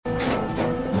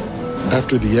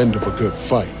After the end of a good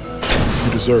fight,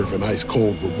 you deserve an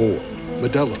ice-cold reward.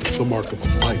 Modelo is the mark of a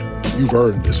fighter. You've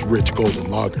earned this rich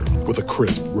golden lager with a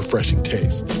crisp, refreshing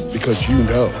taste. Because you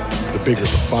know, the bigger the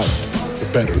fight, the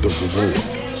better the reward.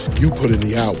 You put in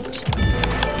the hours,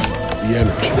 the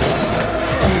energy,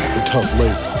 the tough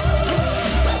labor.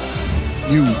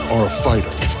 You are a fighter,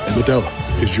 and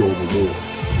Modelo is your reward.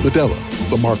 Modelo,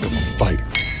 the mark of a fighter.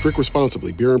 Drink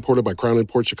responsibly. Beer imported by Crown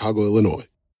Imports, Chicago, Illinois.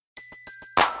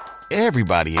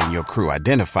 Everybody in your crew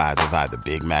identifies as either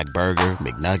Big Mac Burger,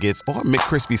 McNuggets, or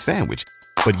McCrispy Sandwich.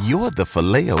 But you're the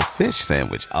Filet-O-Fish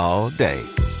Sandwich all day.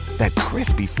 That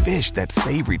crispy fish, that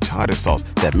savory tartar sauce,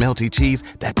 that melty cheese,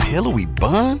 that pillowy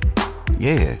bun.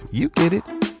 Yeah, you get it.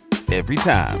 Every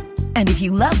time. And if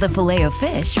you love the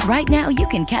Filet-O-Fish, right now you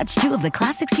can catch two of the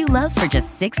classics you love for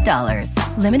just $6.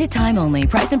 Limited time only.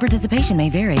 Price and participation may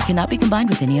vary. Cannot be combined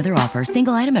with any other offer.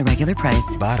 Single item at regular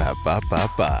price.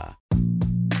 Ba-da-ba-ba-ba.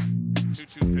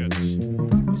 2-2 pitch.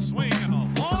 A swing and a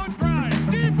long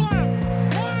drive. Deep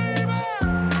left. Way back.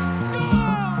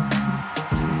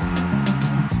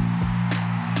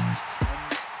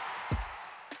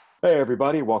 Hey,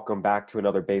 everybody. Welcome back to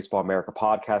another Baseball America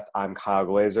podcast. I'm Kyle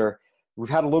Glazer. We've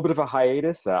had a little bit of a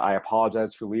hiatus. I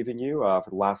apologize for leaving you for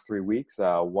the last 3 weeks.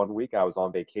 1 week I was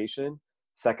on vacation.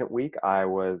 Second week I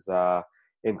was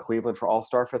in Cleveland for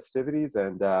All-Star festivities.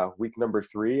 And week number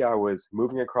 3 I was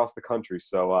moving across the country.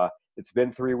 So it's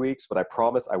been 3 weeks, but I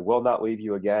promise I will not leave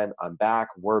you again. I'm back.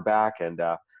 We're back. And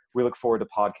we look forward to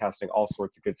podcasting all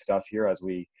sorts of good stuff here as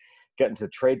we get into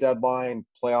trade deadline,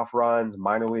 playoff runs,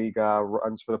 minor league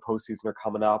runs for the postseason are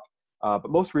coming up. But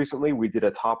most recently, we did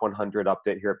a top 100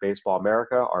 update here at Baseball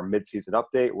America, our midseason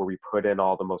update where we put in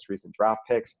all the most recent draft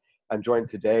picks. I'm joined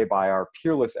today by our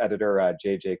peerless editor,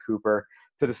 JJ Cooper,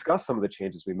 to discuss some of the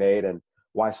changes we made and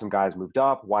why some guys moved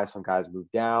up, why some guys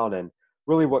moved down, and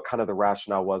really what kind of the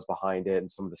rationale was behind it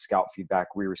and some of the scout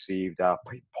feedback we received.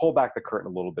 Pull back the curtain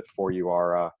a little bit for you,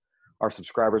 our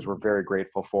subscribers were very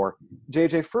grateful for.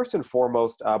 JJ, first and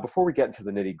foremost, before we get into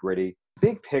the nitty gritty,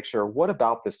 big picture, what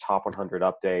about this top 100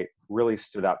 update really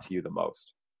stood out to you the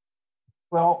most?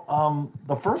 Well,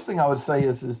 the first thing I would say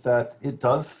is that it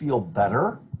does feel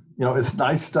better. You know, it's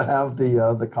nice to have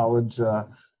the college,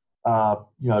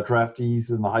 draftees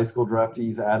and the high school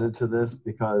draftees added to this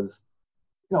because,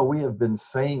 you know, we have been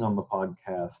saying on the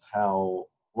podcast how,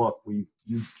 look,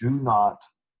 you do not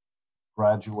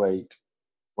graduate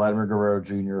Vladimir Guerrero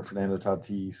Jr., Fernando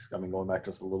Tatis, going back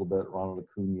just a little bit, Ronald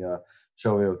Acuna,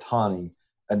 Shohei Ohtani,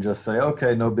 and just say,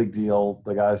 okay, no big deal.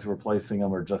 The guys who are replacing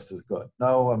them are just as good.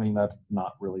 No, I mean, that's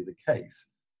not really the case.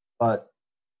 But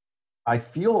I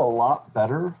feel a lot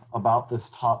better about this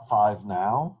top 5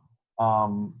 now.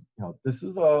 This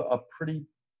is a pretty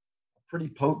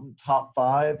potent top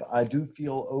 5. I do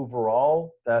feel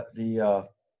overall that the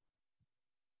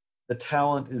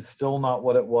talent is still not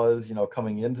what it was,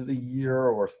 coming into the year,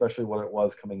 or especially what it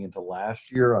was coming into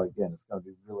last year. Again, it's going to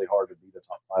be really hard to beat a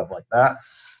top 5 like that.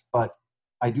 But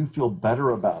I do feel better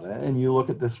about it. And you look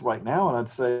at this right now, and I'd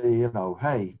say,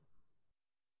 hey,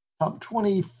 top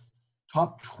 20,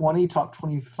 top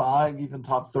 25, even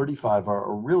top 35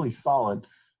 are really solid.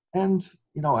 And,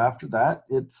 after that,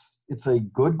 it's a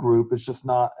good group. It's just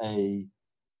not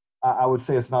I would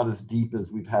say it's not as deep as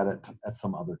we've had it at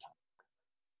some other time.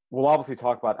 We'll obviously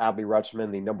talk about Adley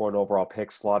Rutschman, the number 1 overall pick,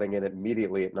 slotting in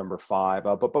immediately at number 5.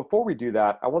 But before we do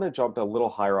that, I want to jump a little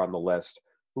higher on the list.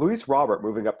 Luis Robert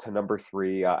moving up to number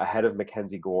 3, ahead of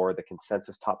Mackenzie Gore, the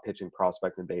consensus top pitching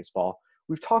prospect in baseball.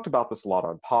 We've talked about this a lot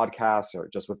on podcasts or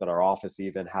just within our office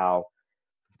even, how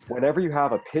whenever you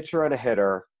have a pitcher and a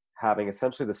hitter having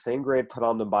essentially the same grade put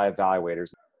on them by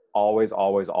evaluators, always,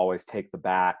 always, always take the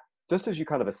bat. Just as you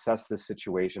kind of assess this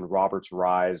situation, Robert's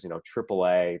rise,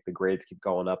 AAA, the grades keep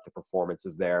going up, the performance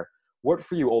is there. What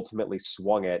for you ultimately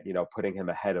swung it, putting him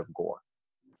ahead of Gore?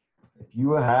 If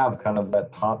you have kind of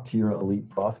that top tier elite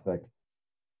prospect,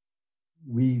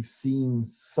 we've seen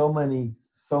so many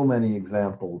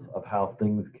examples of how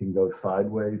things can go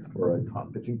sideways for a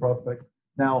top pitching prospect.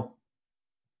 Now,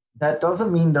 that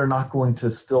doesn't mean they're not going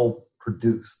to still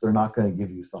produce. They're not going to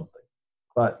give you something.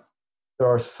 But there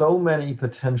are so many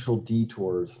potential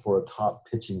detours for a top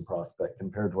pitching prospect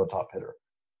compared to a top hitter.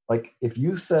 Like if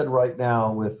you said right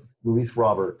now with Luis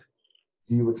Robert,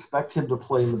 do you expect him to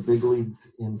play in the big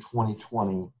leagues in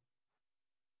 2020?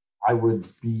 I would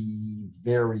be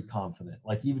very confident.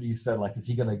 Like even you said, like, is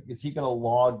he gonna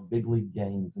log big league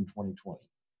games in 2020?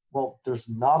 Well, there's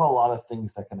not a lot of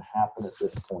things that can happen at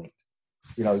this point.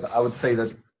 I would say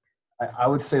that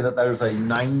there's a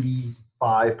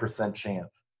 95%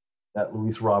 chance that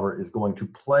Luis Robert is going to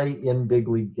play in big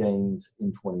league games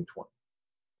in 2020.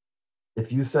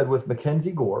 if you said with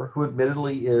Mackenzie Gore, who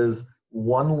admittedly is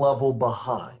one level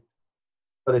behind,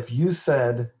 but if you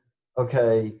said,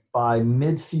 okay, by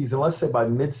midseason, let's say by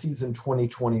midseason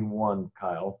 2021,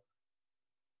 Kyle,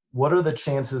 what are the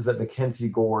chances that Mackenzie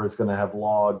Gore is going to have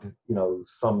logged,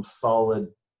 some solid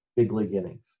big league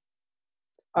innings?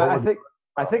 I think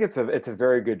it's a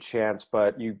very good chance,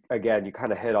 but you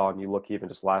kind of hit on, you look even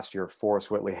just last year,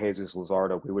 Forrest Whitley, Jesus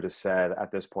Luzardo, we would have said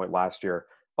at this point last year,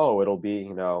 oh, it'll be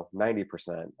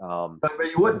 90%.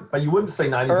 But you wouldn't say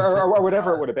 90%, or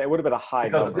whatever it would have been. It would have been a high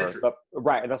number, but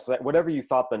right, and that's whatever you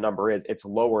thought the number is. It's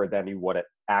lower than what it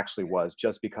actually was,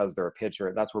 just because they're a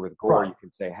pitcher. That's where with Gore you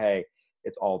can say, hey,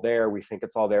 it's all there. We think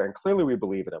it's all there, and clearly we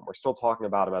believe in him. We're still talking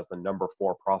about him as the number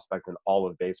 4 prospect in all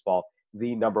of baseball,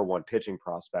 the number 1 pitching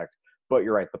prospect. But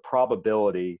you're right, the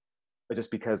probability, just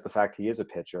because the fact he is a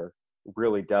pitcher,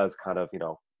 really does kind of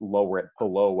lower it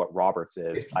below what Roberts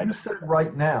is. If you said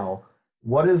right now,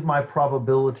 what is my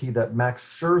probability that Max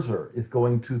Scherzer is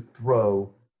going to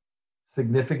throw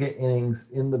significant innings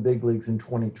in the big leagues in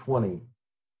 2020?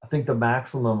 I think the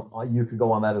maximum you could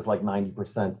go on that is like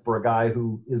 90% for a guy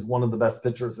who is one of the best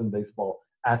pitchers in baseball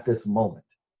at this moment.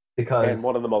 And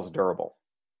one of the most durable.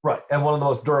 Right, and one of the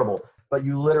most durable. But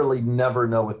you literally never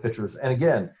know with pitchers. And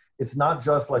again, it's not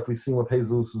just like we've seen with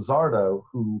Jesus Luzardo,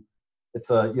 who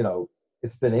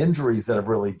it's been injuries that have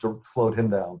really slowed him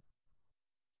down.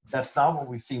 That's not what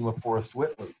we've seen with Forrest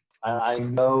Whitley. I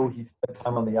know he spent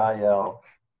time on the IL.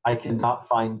 I cannot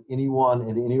find anyone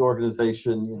in any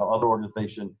organization, other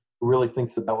organization, who really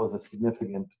thinks that was a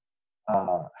significant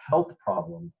health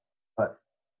problem. But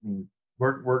I mean,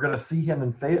 we're going to see him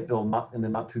in Fayetteville, not in the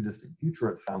not too distant future,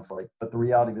 it sounds like. But the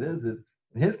reality of it is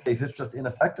in his case, it's just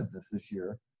ineffectiveness this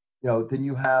year. Then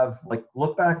you have,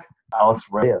 look back, Alex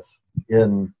Reyes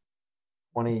in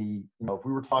 20, if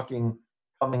we were talking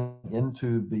coming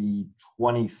into the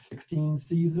 2016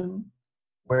 season,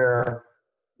 where,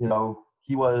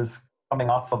 he was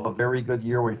coming off of a very good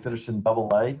year where he finished in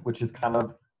Double-A, which is kind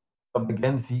of the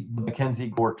Mackenzie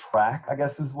Gore track, I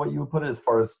guess is what you would put it as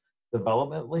far as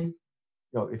developmentally.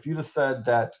 If you'd have said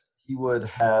that he would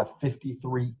have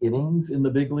 53 innings in the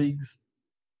big leagues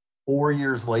 4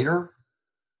 years later,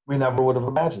 we never would have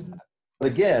imagined that.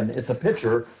 But again, it's a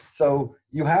pitcher, so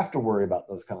you have to worry about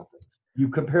those kind of things. You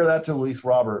compare that to Luis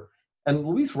Robert. And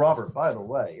Luis Robert, by the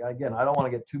way, again, I don't want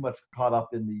to get too much caught up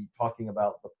in the talking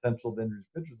about the potential of injuries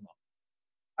pitchers.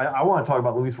 I want to talk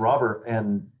about Luis Robert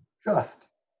and just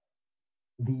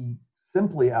the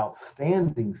simply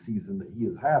outstanding season that he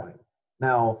is having.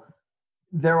 Now,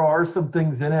 there are some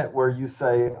things in it where you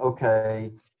say,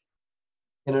 okay,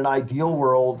 in an ideal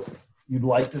world, you'd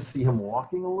like to see him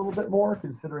walking a little bit more,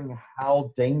 considering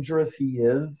how dangerous he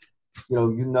is.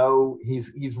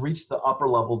 He's reached the upper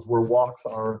levels where walks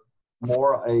are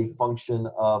more a function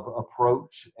of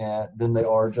approach than they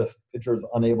are just pitchers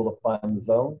unable to find the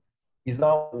zone. He's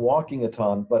not walking a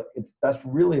ton, but that's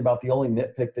really about the only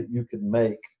nitpick that you could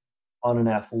make on an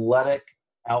athletic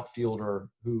outfielder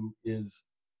who is,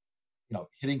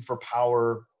 hitting for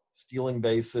power, stealing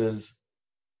bases,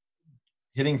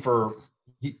 he's hitting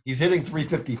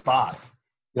 355.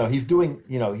 He's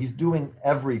doing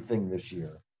everything this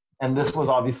year. And this was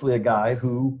obviously a guy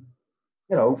who,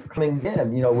 coming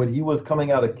in, when he was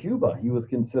coming out of Cuba, he was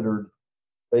considered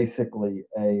basically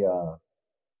an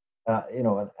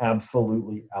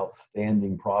absolutely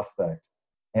outstanding prospect.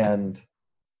 And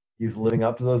he's living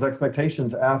up to those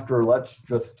expectations after, let's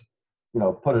just,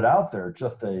 put it out there,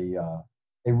 just a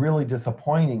really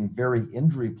disappointing, very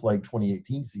injury-plagued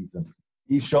 2018 season.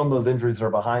 He's shown those injuries are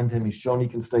behind him. He's shown he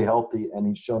can stay healthy, and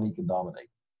he's shown he can dominate.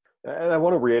 And I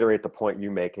want to reiterate the point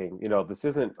you're making. This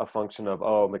isn't a function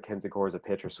of, Mackenzie Gore is a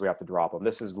pitcher, so we have to drop him.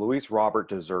 This is Luis Robert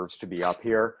deserves to be up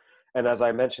here. And as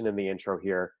I mentioned in the intro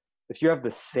here, if you have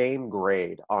the same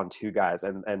grade on two guys,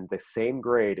 and the same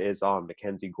grade is on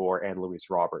Mackenzie Gore and Luis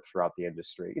Robert throughout the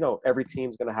industry, every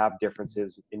team's going to have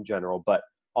differences in general, but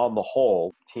on the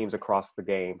whole, teams across the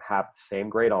game have the same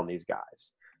grade on these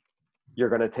guys. You're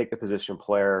going to take the position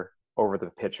player over the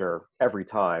pitcher every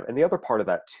time. And the other part of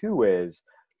that, too, is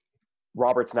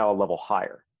Robert's now a level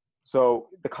higher. So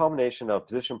the combination of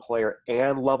position player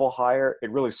and level higher,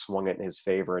 it really swung it in his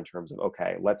favor in terms of,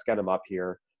 okay, let's get him up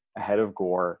here ahead of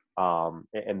Gore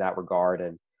in that regard.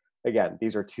 And again,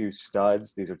 these are two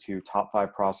studs. These are two top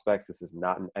 5 prospects. This is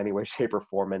not in any way, shape, or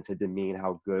form meant to demean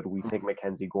how good we think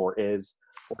Mackenzie Gore is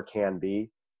or can be.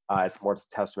 It's more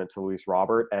just a testament to Luis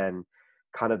Robert and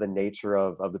kind of the nature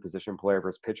of the position player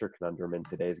versus pitcher conundrum in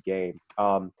today's game.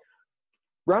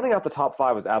 Rounding out the top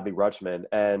 5 was Adley Rutschman.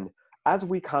 And as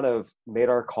we kind of made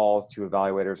our calls to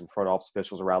evaluators and front office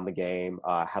officials around the game,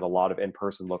 had a lot of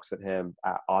in-person looks at him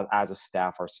as a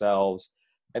staff ourselves,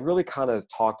 and really kind of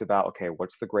talked about, okay,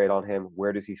 what's the grade on him?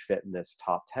 Where does he fit in this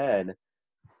top 10?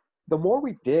 The more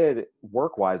we did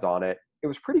work-wise on it, it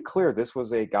was pretty clear this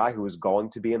was a guy who was going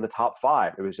to be in the top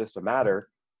 5. It was just a matter,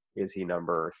 is he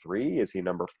number 3? Is he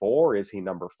number 4? Is he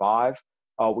number 5?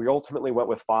 We ultimately went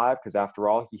with 5 because, after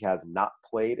all, he has not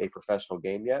played a professional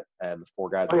game yet, and the 4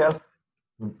 guys. Oh yes.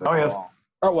 Oh yes.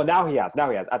 Oh well, now he has. Now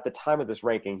he has. At the time of this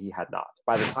ranking, he had not.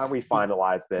 By the time we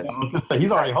finalized this, I was gonna say,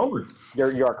 he's already homered.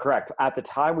 You are correct. At the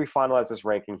time we finalized this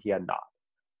ranking, he had not.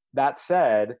 That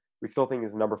said, we still think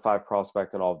he's a number 5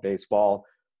 prospect in all of baseball.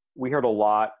 We heard a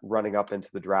lot running up into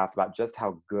the draft about just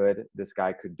how good this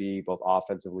guy could be, both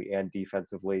offensively and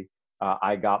defensively.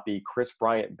 I got the Chris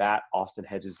Bryant bat, Austin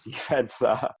Hedges defense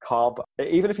comp.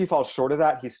 Even if he falls short of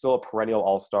that, he's still a perennial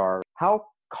all-star. How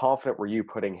confident were you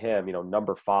putting him,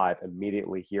 number 5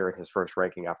 immediately here in his first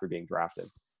ranking after being drafted?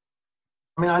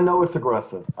 I mean, I know it's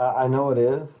aggressive. I know it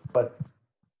is, but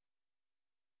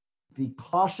the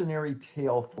cautionary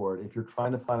tale for it, if you're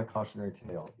trying to find a cautionary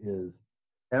tale, is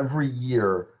every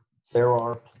year there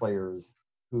are players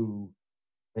who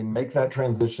they make that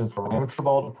transition from amateur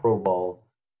ball to pro ball,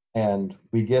 and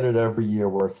we get it every year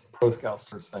where pro scouts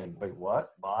start saying, wait,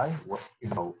 what? Why?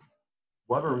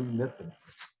 What are we missing?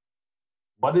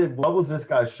 What was this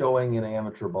guy showing in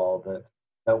amateur ball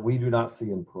that we do not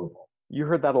see in pro ball? You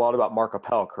heard that a lot about Mark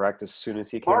Appel, correct? As soon as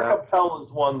he came out? Mark Appel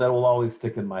is one that will always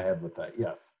stick in my head with that,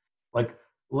 yes. Like,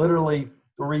 literally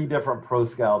 3 different pro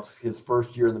scouts his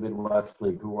first year in the Midwest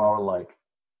League who are like,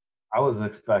 I was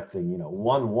expecting,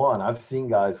 1-1. I've seen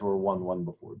guys who are 1-1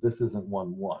 before. This isn't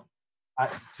 1-1.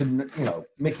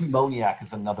 Mickey Moniak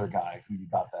is another guy who you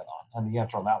got that on. And the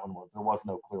answer on that one was there was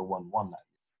no clear 1-1 that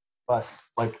year.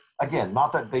 But, again,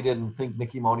 not that they didn't think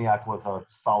Mickey Moniak was a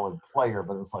solid player,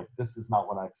 but it's like, this is not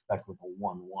what I expect with a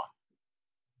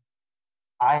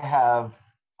 1-1.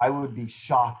 I would be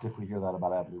shocked if we hear that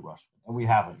about Adley Rutschman. And we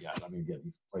haven't yet. I mean, again,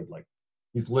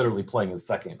 he's literally playing his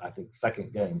second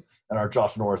game. And our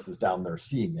Josh Norris is down there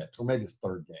seeing it, or maybe his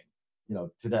 3rd game,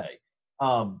 today.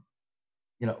 I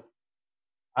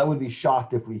would be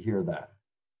shocked if we hear that.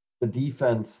 The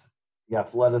defense, the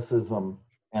athleticism,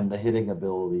 and the hitting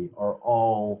ability are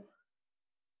all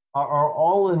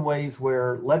in ways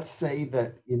where, let's say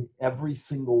that in every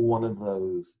single one of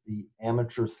those, the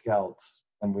amateur scouts,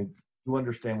 and we do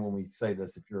understand when we say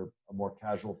this if you're a more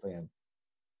casual fan,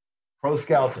 pro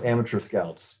scouts, amateur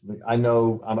scouts. I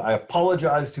know, I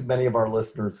apologize to many of our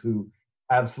listeners who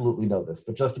absolutely know this,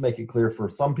 but just to make it clear for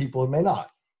some people who may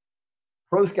not,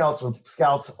 pro scouts and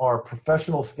scouts are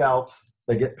professional scouts.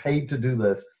 They get paid to do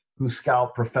this, who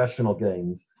scout professional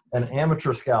games. And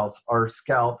amateur scouts are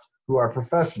scouts who are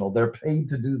professional. They're paid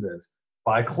to do this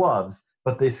by clubs,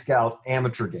 but they scout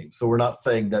amateur games. So we're not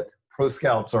saying that pro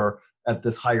scouts are at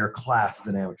this higher class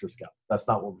than amateur scouts. That's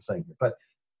not what we're saying here. But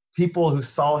people who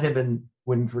saw him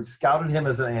when scouted him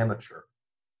as an amateur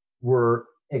were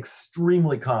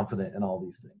extremely confident in all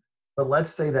these things. But let's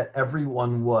say that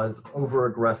everyone was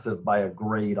over-aggressive by a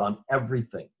grade on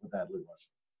everything with Adley Rutschman.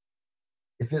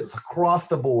 If it's across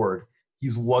the board,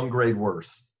 he's 1 grade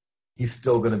worse, he's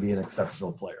still going to be an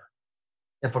exceptional player.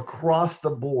 If across the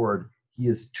board he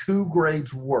is 2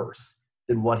 grades worse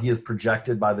than what he is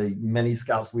projected by the many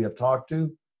scouts we have talked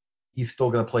to, he's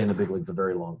still going to play in the big leagues a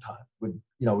very long time.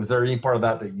 Is there any part of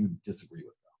that you disagree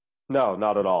with? No,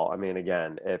 not at all. I mean,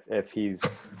 again, if he's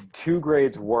 2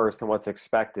 grades worse than what's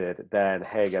expected, then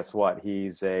hey, guess what?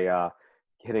 He's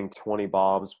hitting 20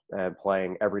 bombs and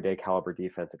playing everyday caliber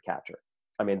defense at catcher.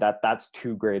 I mean, that's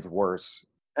 2 grades worse.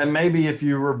 And maybe if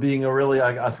you were being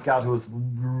a scout who was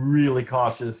really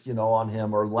cautious, on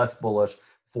him, or less bullish,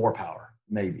 4 power,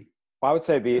 maybe. Well, I would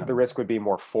say the risk would be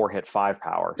more 4-hit 5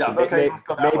 power. Yeah, so okay, let's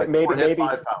go that way. 4-hit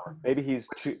 5 power. Maybe he's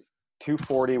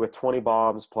 240 with 20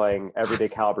 bombs playing everyday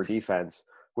caliber defense.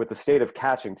 With the state of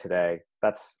catching today,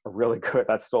 that's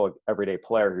still an everyday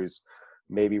player who's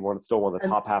maybe still one of the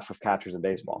top half of catchers in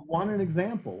baseball. An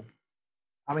example.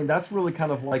 I mean, that's really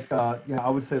kind of like, I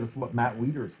would say that's what Matt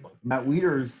Wieters was. Matt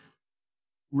Wieters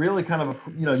really kind of,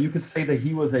 you could say that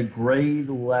he was a grade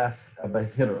less of a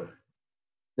hitter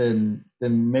than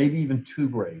maybe even 2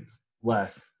 grades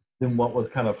less than what was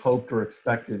kind of hoped or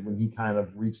expected when he kind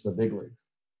of reached the big leagues.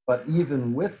 But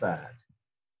even with that,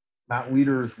 Matt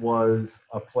Wieters was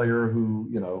a player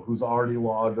who's already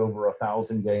logged over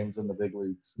 1,000 games in the big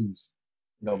leagues, who's,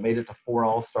 made it to 4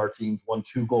 all-star teams, won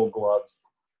 2 Gold Gloves.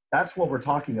 That's what we're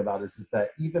talking about is that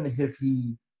even if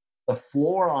the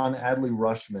floor on Adley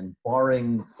Rutschman,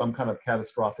 barring some kind of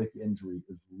catastrophic injury,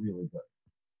 is really good.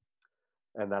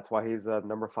 And that's why he's a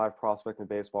number 5 prospect in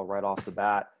baseball right off the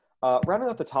bat. Rounding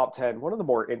out the top 10, one of the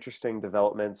more interesting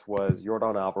developments was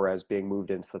Yordan Alvarez being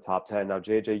moved into the top 10. Now,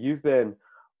 JJ, you've been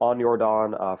on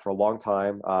Yordan for a long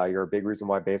time. You're a big reason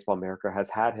why Baseball America has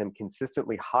had him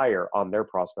consistently higher on their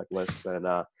prospect list than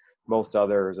most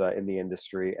others in the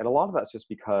industry. And a lot of that's just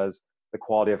because the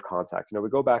quality of contact. We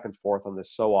go back and forth on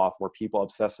this so often where people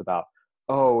obsess about,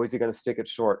 oh, is he going to stick it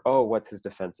short? Oh, what's his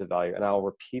defensive value? And I'll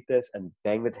repeat this and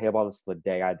bang the table on this till the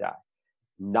day I die.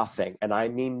 Nothing, and I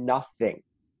mean nothing,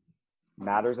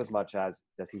 matters as much as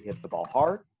does he hit the ball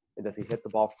hard and does he hit the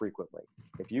ball frequently.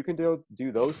 If you can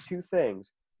do those two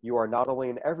things, you are not only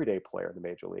an everyday player in the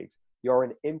major leagues, you are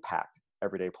an impact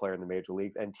everyday player in the major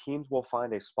leagues, and teams will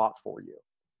find a spot for you.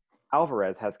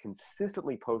 Alvarez has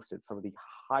consistently posted some of the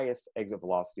highest exit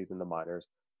velocities in the minors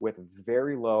with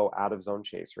very low out-of-zone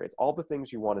chase rates, all the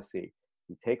things you want to see.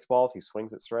 He takes balls, he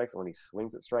swings at strikes, and when he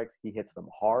swings at strikes, he hits them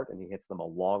hard and he hits them a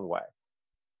long way.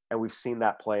 And we've seen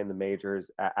that play in the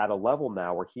majors at a level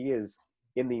now where he is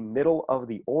in the middle of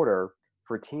the order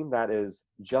for a team that is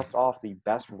just off the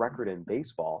best record in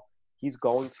baseball. He's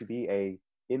going to be a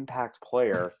impact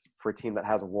player for a team that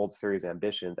has a World Series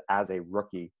ambitions as a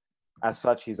rookie. As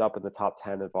such, he's up in the top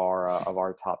 10 of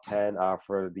our top 10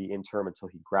 for the interim until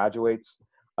he graduates.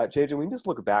 JJ, when you just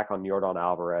look back on Yordan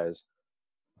Alvarez,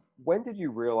 when did you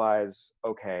realize,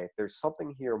 okay, there's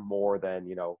something here more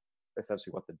than,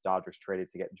 essentially what the Dodgers traded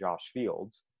to get Josh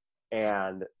Fields,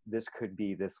 and this could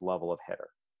be this level of hitter?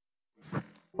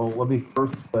 Well, let me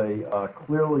first say,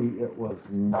 clearly it was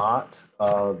not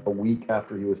the week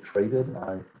after he was traded.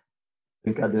 I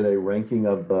think I did a ranking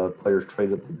of the players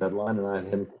traded at the deadline, and I had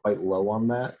him quite low on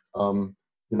that.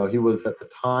 He was at the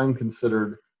time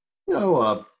considered,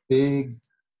 a big,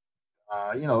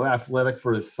 athletic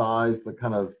for his size, but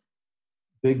kind of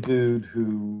big dude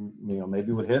who,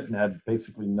 maybe would hit and had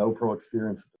basically no pro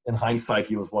experience. In hindsight,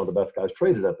 he was one of the best guys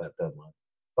traded at that deadline.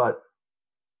 But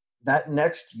that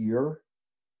next year,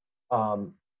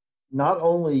 not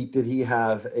only did he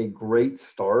have a great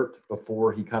start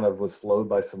before he kind of was slowed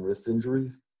by some wrist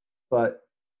injuries, but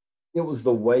it was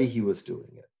the way he was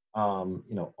doing it.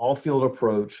 All field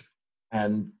approach.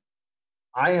 And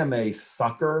I am a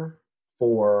sucker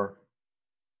for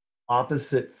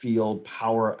opposite field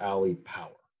power alley power.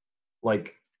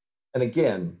 And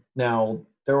again, now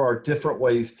there are different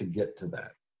ways to get to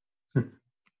that.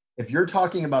 If you're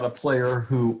talking about a player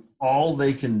who all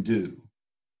they can do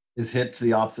is hit to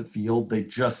the opposite field, they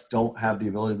just don't have the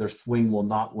ability. Their swing will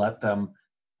not let them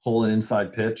pull an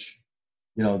inside pitch.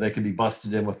 They could be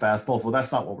busted in with fastballs. Well,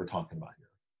 that's not what we're talking about here.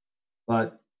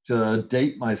 But to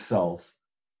date myself,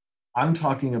 I'm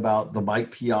talking about the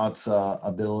Mike Piazza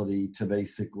ability to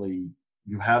basically,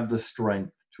 you have the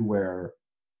strength to where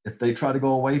if they try to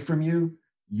go away from you,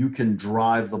 you can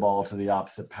drive the ball to the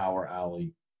opposite power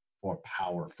alley for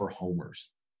power, for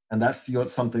homers. And that's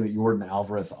something that Yordan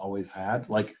Alvarez always had.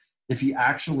 If he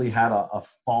actually had a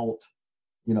fault,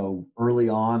 early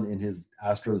on in his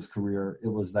Astros career, it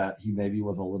was that he maybe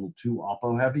was a little too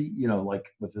oppo heavy,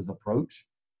 with his approach.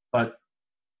 But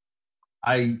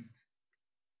I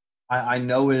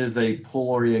know it is a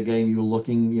pull-oriented game. You're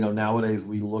looking, nowadays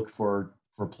we look for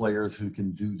players who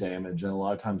can do damage. And a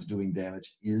lot of times doing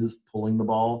damage is pulling the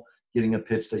ball, getting a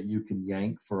pitch that you can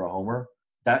yank for a homer.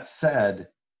 That said,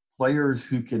 players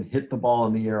who can hit the ball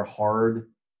in the air hard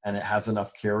and it has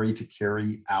enough carry to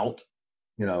carry out,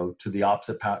 to the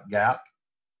opposite gap,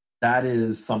 that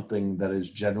is something that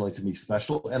is generally, to me,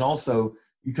 special. And also,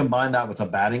 you combine that with a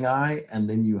batting eye, and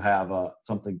then you have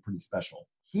something pretty special.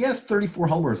 He has 34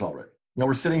 homers already.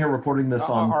 We're sitting here recording this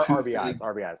on Tuesday.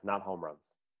 RBIs, not home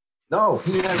runs. No,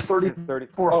 he has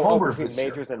 34 homers between this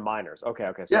majors year. And minors. Okay.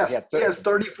 So yes, he has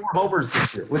 34 homers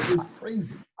this year, which is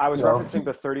crazy. I was referencing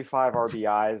the 35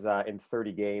 RBIs in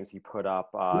 30 games he put up.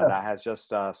 Yes. That has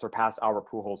just surpassed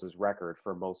Albert Pujols' record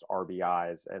for most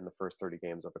RBIs in the first 30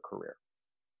 games of a career.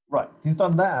 Right. He's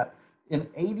done that. In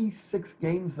 86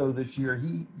 games, though, this year,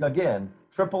 he, again,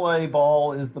 AAA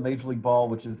ball is the Major League ball,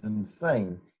 which is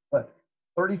insane. But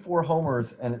 34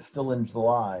 homers, and it's still in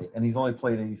July, and he's only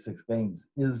played 86 games,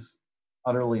 is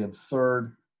utterly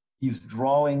absurd. He's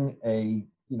drawing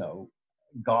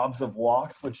gobs of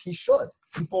walks, which he should.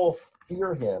 People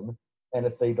fear him, and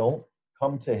if they don't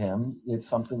come to him, it's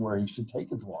something where he should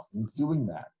take his walk. He's doing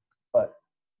that. But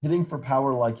hitting for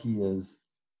power like he is,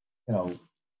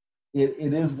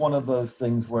 it is one of those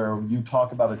things where you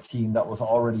talk about a team that was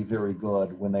already very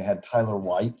good when they had Tyler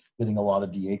White getting a lot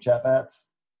of DH at-bats.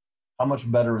 How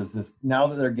much better is this now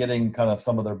that they're getting kind of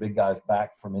some of their big guys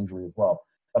back from injury as well?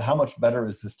 But how much better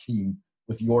is this team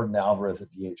with Yordan Alvarez at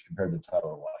DH compared to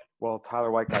Tyler White? Well, Tyler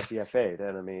White got DFA'd,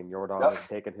 and I mean, Jordan has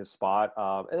taken his spot.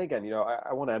 And again,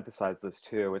 I want to emphasize this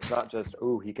too. It's not just,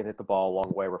 he can hit the ball a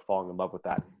long way. We're falling in love with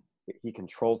that. He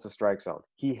controls the strike zone.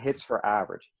 He hits for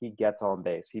average. He gets on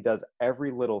base. He does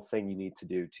every little thing you need to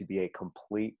do to be a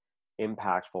complete,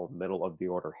 impactful,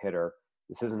 middle-of-the-order hitter.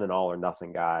 This isn't an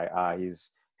all-or-nothing guy. He's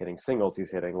hitting singles.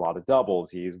 He's hitting a lot of doubles.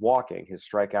 He's walking. His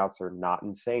strikeouts are not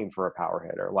insane for a power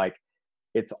hitter. Like,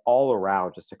 it's all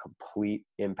around just a complete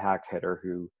impact hitter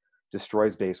who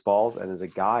destroys baseballs and is a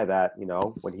guy that,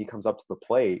 when he comes up to the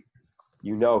plate,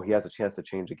 he has a chance to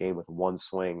change the game with one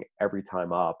swing every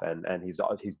time up, and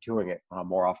he's doing it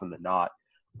more often than not.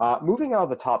 Moving out of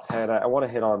the top 10, I want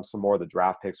to hit on some more of the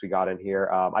draft picks we got in here.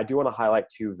 I do want to highlight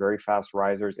two very fast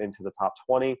risers into the top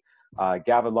 20.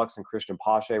 Gavin Lux and Christian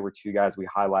Pache were two guys we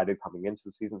highlighted coming into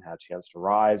the season, had a chance to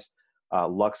rise.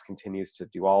 Lux continues to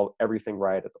do everything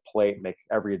right at the plate, make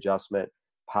every adjustment.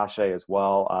 Pache as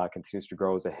well continues to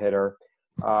grow as a hitter.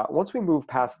 Once we move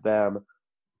past them,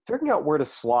 figuring out where to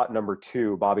slot number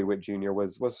 2, Bobby Witt Jr.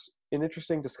 was an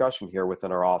interesting discussion here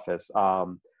within our office.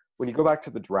 When you go back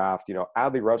to the draft,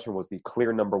 Adley Rutschman was the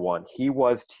clear number 1. He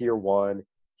was tier 1.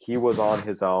 He was on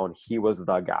his own. He was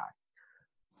the guy.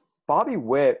 Bobby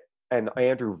Witt and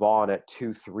Andrew Vaughn at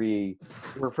 2-3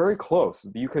 were very close.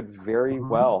 You could very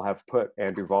well have put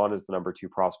Andrew Vaughn as the number 2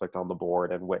 prospect on the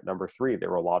board and Witt number 3. There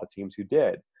were a lot of teams who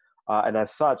did. And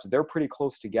as such, they're pretty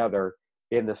close together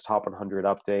in this top 100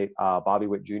 update. Bobby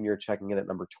Witt Jr. checking in at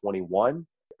number 21.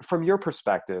 From your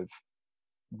perspective,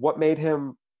 what made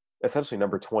him essentially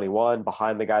number 21,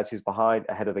 behind the guys he's behind,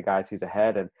 ahead of the guys he's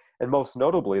ahead? And most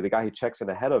notably, the guy he checks in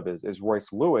ahead of is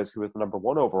Royce Lewis, who was the number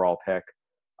 1 overall pick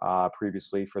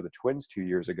previously for the Twins 2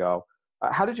 years ago.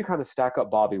 How did you kind of stack up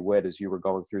Bobby Witt as you were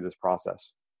going through this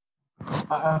process?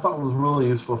 I thought it was really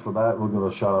useful for that. We'll give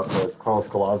a shout out to Carlos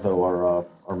Collazo,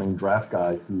 our main draft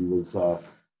guy, who was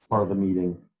part of the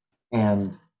meeting.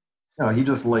 And, he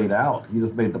just laid out, he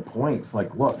just made the points.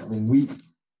 Like, look, I mean,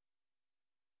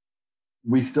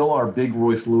 we still are big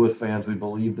Royce Lewis fans. We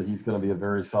believe that he's going to be a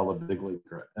very solid big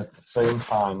leaguer. At the same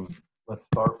time, let's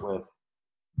start with,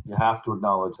 you have to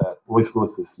acknowledge that Royce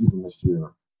Lewis' season this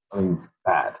year,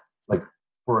 bad. Like,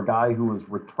 for a guy who was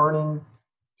returning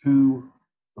to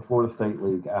the Florida State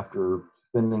League after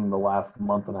spending the last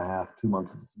month and a half, 2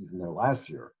 months of the season there last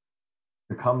year,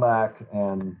 to come back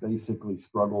and basically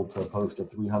struggle to post a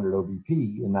 300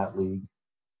 OBP in that league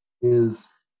is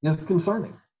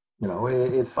concerning.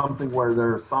 It's something where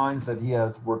there are signs that he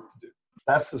has work to do.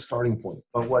 That's the starting point.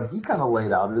 But what he kind of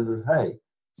laid out is hey,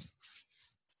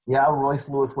 yeah, Royce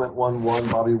Lewis went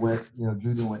 1-1, Bobby Witt,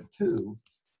 Jr. went 2.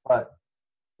 But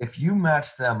if you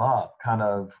match them up kind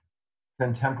of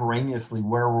contemporaneously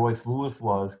where Royce Lewis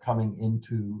was coming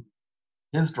into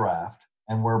his draft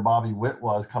and where Bobby Witt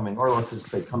was coming, or let's just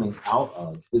say coming out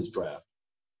of his draft,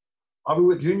 Bobby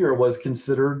Witt Jr. was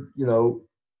considered,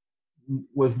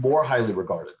 was more highly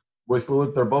regarded. Royce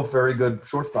Lewis, they're both very good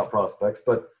shortstop prospects,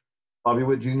 but Bobby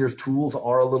Witt Jr.'s tools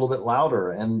are a little bit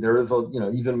louder, and there is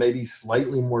even maybe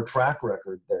slightly more track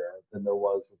record there than there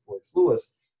was with Royce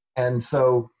Lewis. And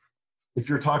so if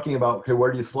you're talking about, okay,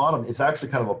 where do you slot them? It's actually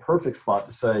kind of a perfect spot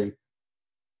to say,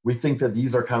 we think that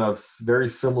these are kind of very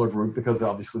similar group, because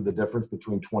obviously the difference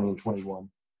between 20 and 21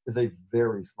 is a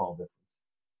very small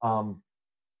difference.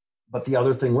 But the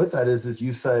other thing with that is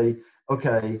you say,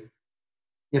 okay,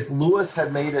 if Lewis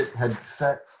had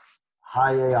set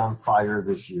high A on fire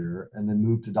this year and then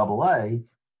moved to double A,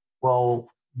 well,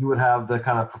 you would have the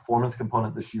kind of performance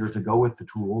component this year to go with the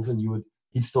tools, and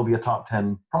he'd still be a top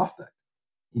 10 prospect.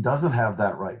 He doesn't have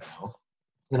that right now.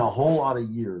 In a whole lot of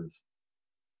years,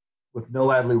 with no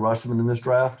Adley Rutschman in this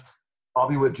draft,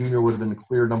 Bobby Witt Jr. would have been the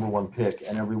clear number 1 pick,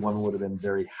 and everyone would have been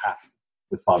very happy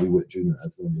with Bobby Witt Jr.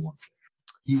 as the number 1 pick.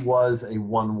 He was a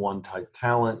 1-1 type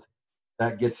talent.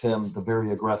 That gets him the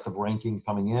very aggressive ranking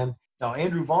coming in. Now,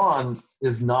 Andrew Vaughn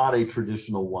is not a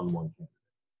traditional 1-1 candidate.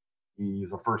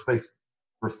 He's a first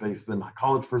baseman,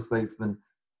 college first baseman,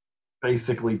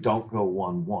 basically don't go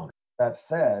 1-1. That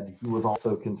said, he was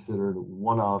also considered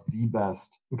one of the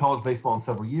best in college baseball in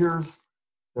several years.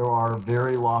 There are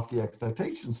very lofty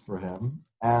expectations for him.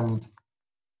 And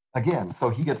again, so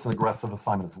he gets an aggressive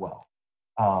assignment as well.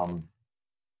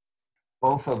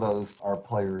 Both of those are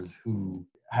players who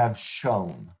have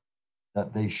shown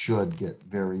that they should get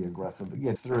very aggressive,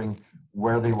 considering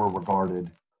where they were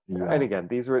regarded. And again,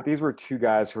 these were two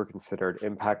guys who were considered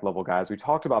impact level guys. We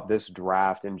talked about this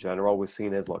draft in general was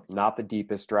seen as, not the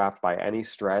deepest draft by any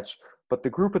stretch, but the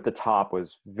group at the top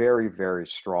was very, very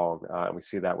strong. And we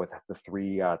see that with the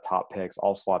 3 top picks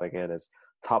all slotting in as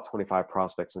top 25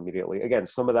 prospects immediately. Again,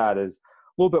 some of that is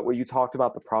a little bit what you talked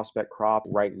about, the prospect crop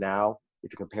right now.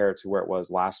 if you compare it to where it was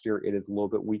last year, it is a little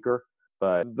bit weaker.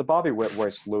 But the Bobby Witt,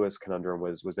 Royce Lewis conundrum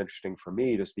was interesting for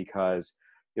me just because,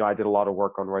 I did a lot of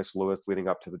work on Royce Lewis leading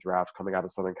up to the draft coming out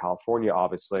of Southern California,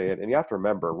 obviously. And you have to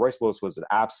remember, Royce Lewis was an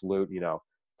absolute,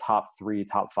 top 3,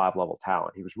 top 5 level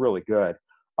talent. He was really good.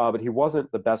 But he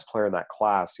wasn't the best player in that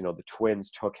class. The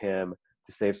Twins took him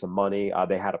to save some money.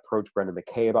 They had approached Brendan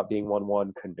McKay about being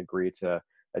 1-1, couldn't agree to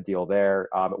a deal there.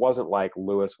 It wasn't like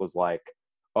Lewis was like,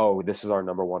 oh, this is our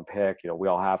number 1 pick. We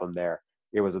all have him there.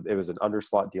 It was an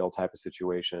underslot deal type of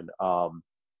situation.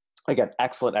 Again,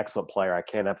 excellent player. I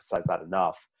can't emphasize that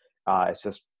enough. It's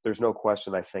just there's no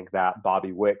question, I think, that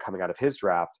Bobby Witt coming out of his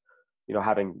draft,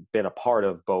 having been a part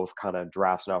of both kind of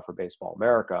drafts now for Baseball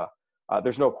America,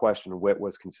 there's no question Witt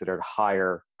was considered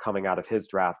higher coming out of his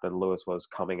draft than Lewis was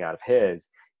coming out of his,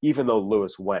 even though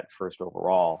Lewis went first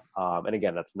overall. And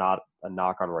again, that's not a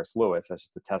knock on Royce Lewis. That's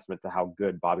just a testament to how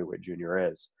good Bobby Witt Jr.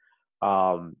 is.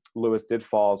 Lewis did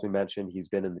fall, as we mentioned. He's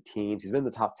been in the teens. He's been in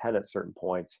the top 10 at certain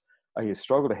points. He has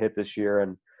struggled to hit this year.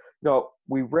 And,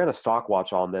 we ran a stock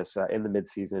watch on this in the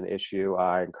midseason issue.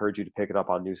 I encourage you to pick it up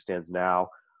on newsstands now.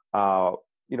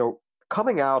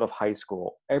 Coming out of high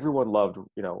school, everyone loved,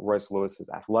 Royce Lewis's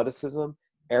athleticism.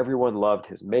 Everyone loved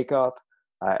his makeup.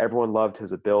 Everyone loved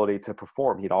his ability to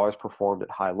perform. He'd always performed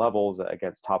at high levels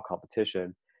against top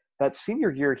competition. That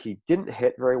senior year, he didn't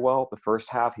hit very well the first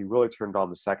half. He really turned on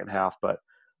the second half. But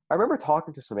I remember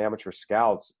talking to some amateur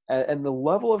scouts, and the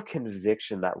level of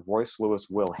conviction that Royce Lewis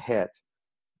will hit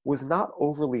was not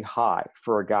overly high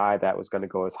for a guy that was going to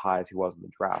go as high as he was in the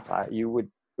draft.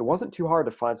 It wasn't too hard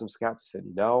to find some scouts who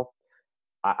said,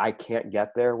 I can't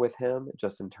get there with him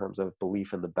just in terms of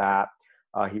belief in the bat.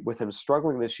 With him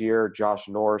struggling this year, Josh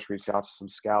Norris reached out to some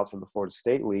scouts in the Florida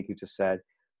State League who just said,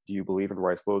 do you believe in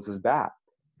Royce Lewis's bat?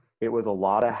 It was a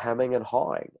lot of hemming and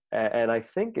hawing. And I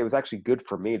think it was actually good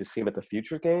for me to see him at the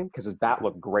Futures game because his bat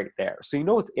looked great there. So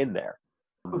it's in there.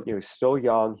 He's still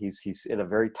young. He's in a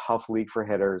very tough league for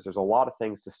hitters. There's a lot of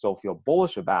things to still feel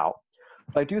bullish about.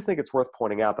 But I do think it's worth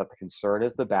pointing out that the concern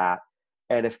is the bat.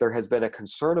 And if there has been a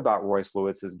concern about Royce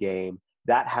Lewis's game,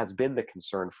 that has been the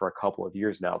concern for a couple of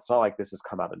years now. It's not like this has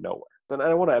come out of nowhere. And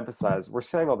I want to emphasize, we're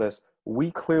saying all this.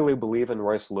 We clearly believe in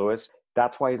Royce Lewis.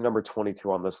 That's why he's number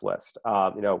 22 on this list.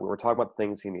 We're talking about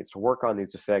things he needs to work on,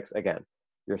 needs to fix. Again,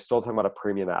 you're still talking about a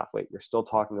premium athlete. You're still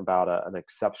talking about an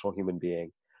exceptional human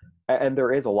being. And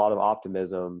there is a lot of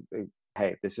optimism.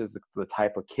 Hey, this is the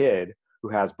type of kid who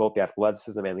has both the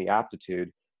athleticism and the aptitude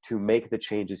to make the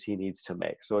changes he needs to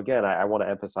make. So again, I want to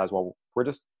emphasize, we're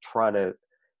just trying to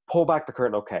pull back the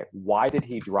curtain. Okay, why did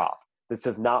he drop? This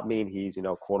does not mean he's,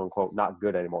 quote unquote, not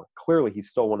good anymore. Clearly, he's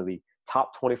still one of the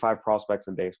top 25 prospects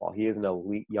in baseball. He is an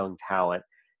elite young talent.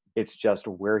 It's just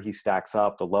where he stacks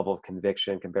up, the level of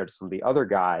conviction compared to some of the other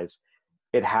guys,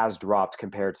 it has dropped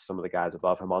compared to some of the guys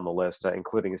above him on the list,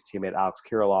 including his teammate Alex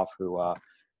Kirilloff, who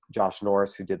Josh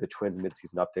Norris, who did the Twins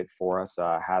midseason update for us,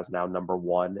 has now number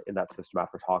 1 in that system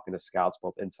after talking to scouts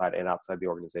both inside and outside the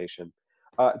organization.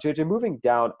 JJ, moving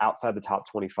down outside the top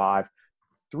 25,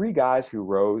 3 guys who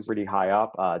rose pretty high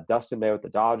up. Dustin May with the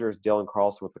Dodgers, Dylan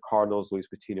Carlson with the Cardinals, Luis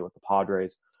Patino with the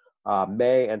Padres.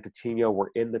 May and Patino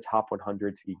were in the top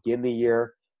 100 to begin the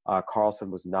year.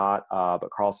 Carlson was not, but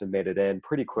Carlson made it in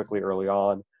pretty quickly early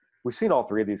on. We've seen all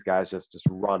 3 of these guys just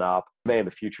run up. May in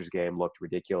the Futures game looked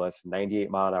ridiculous.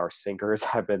 98-mile-an-hour sinkers.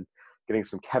 I've been getting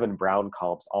some Kevin Brown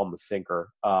comps on the sinker.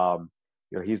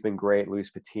 He's been great. Luis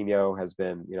Patino has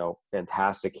been,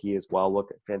 fantastic. He as well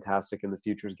looked fantastic in the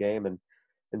Futures game. And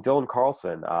Dylan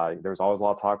Carlson, there's always a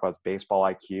lot of talk about his baseball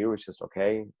IQ. It's just,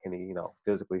 okay, can he,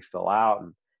 physically fill out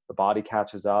and the body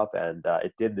catches up, and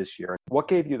it did this year. What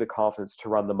gave you the confidence to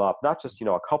run them up? Not just,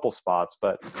 a couple spots,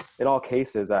 but in all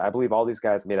cases, I believe all these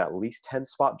guys made at least 10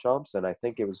 spot jumps, and I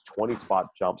think it was 20 spot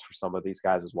jumps for some of these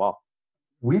guys as well.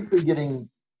 We've been getting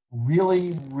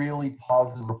really, really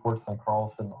positive reports on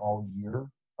Carlson all year.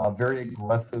 Very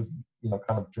aggressive, kind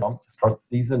of jump to start the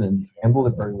season, and he's handled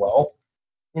it very well.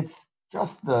 It's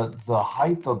just the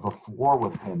height of the floor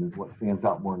with him is what stands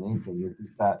out more than anything.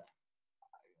 Is that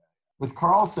with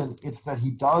Carlson, it's that he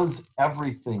does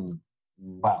everything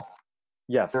well.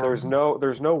 Yes, there's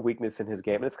no weakness in his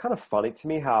game. And it's kind of funny to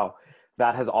me how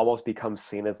that has almost become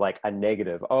seen as like a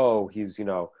negative. Oh, he's,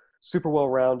 super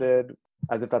well-rounded,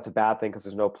 as if that's a bad thing because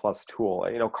there's no plus tool.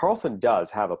 Carlson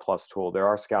does have a plus tool. There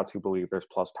are scouts who believe there's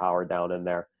plus power down in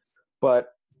there. But,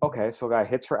 okay, so a guy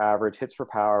hits for average, hits for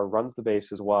power, runs the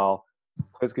base as well,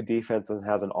 plays good defense and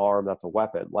has an arm that's a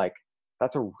weapon. Like,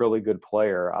 that's a really good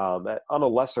player. On a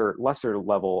lesser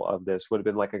level of this would have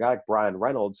been like a guy like Brian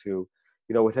Reynolds who,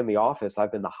 within the office,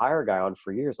 I've been the hire guy on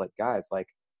for years. Like, guys, like,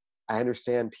 I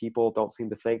understand people don't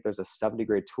seem to think there's a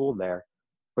 70-grade tool in there.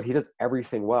 but he does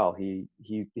everything well.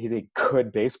 He's a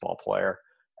good baseball player,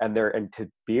 and to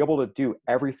be able to do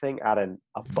everything at an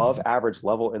above average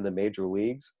level in the major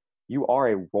leagues, you are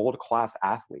a world-class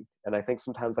athlete. And I think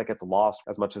sometimes that gets lost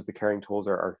as much as the carrying tools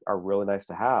are really nice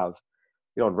to have.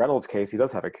 You know, in Reynolds' case, he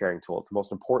does have a carrying tool. It's the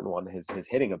most important one, his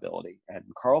hitting ability. And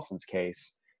in Carlson's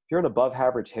case, if you're an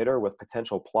above-average hitter with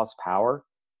potential plus power,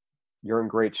 you're in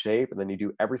great shape, and then you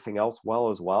do everything else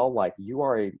well as well. Like, you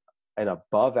are an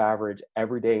above-average,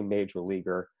 everyday major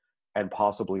leaguer, and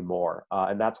possibly more.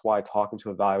 And that's why talking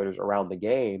to evaluators around the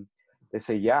game, they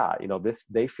say, yeah, you know,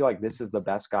 they feel like this is the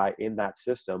best guy in that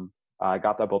system. I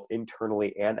got that both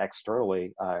internally and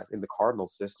externally in the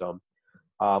Cardinals system.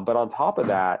 But on top of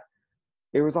that,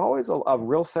 it was always a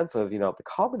real sense of, you know, the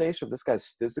combination of this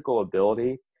guy's physical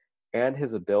ability and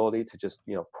his ability to just,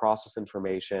 you know, process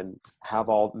information,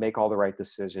 make all the right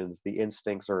decisions. The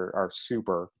instincts are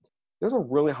super. There's a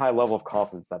really high level of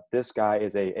confidence that this guy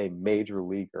is a major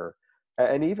leaguer,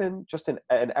 and even just an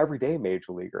everyday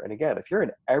major leaguer. And again, if you're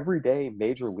an everyday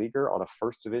major leaguer on a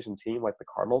first division team like the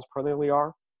Cardinals perennially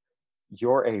are,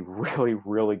 you're a really,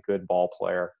 really good ball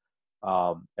player.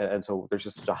 And so there's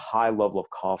just such a high level of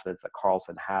confidence that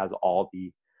Carlson has all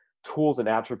the tools and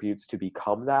attributes to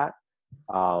become that,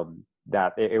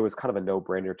 that it was kind of a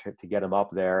no-brainer to get him up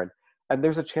there. And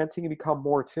there's a chance he can become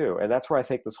more too. And that's where I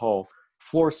think this whole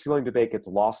floor ceiling debate gets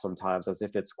lost sometimes, as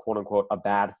if it's quote unquote a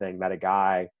bad thing that a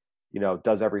guy, you know,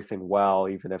 does everything well,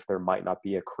 even if there might not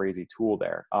be a crazy tool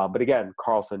there. But again,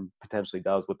 Carlson potentially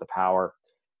does with the power.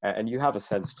 And you have a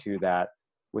sense too that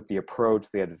with the approach,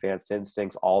 the advanced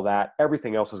instincts, all that,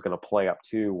 everything else is going to play up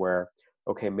too, where,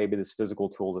 okay, maybe this physical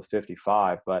tool is a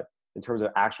 55, but in terms of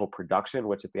actual production,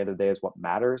 which at the end of the day is what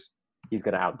matters, he's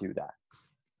going to outdo that.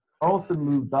 Carlson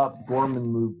moved up.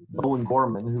 Nolan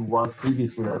Gorman, who was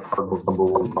previously our Cardinals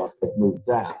 #1 prospect, moved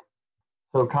down.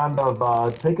 So kind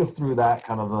of take us through that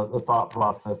kind of the thought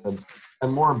process,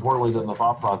 and more importantly than the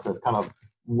thought process, kind of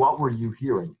what were you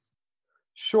hearing?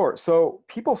 Sure. So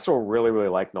people still really, really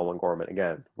like Nolan Gorman.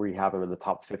 Again, we have him in the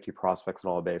top 50 prospects in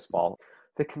all of baseball.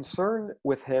 The concern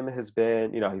with him has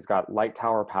been, you know, he's got light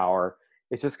tower power.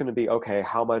 It's just going to be, okay,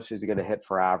 how much is he going to hit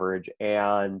for average?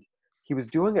 And he was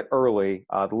doing it early.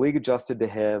 The league adjusted to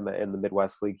him in the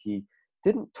Midwest League. He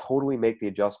didn't totally make the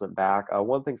adjustment back.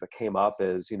 One of the things that came up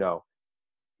is, you know,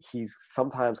 he's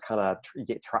sometimes kind of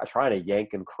trying to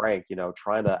yank and crank, you know,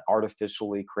 trying to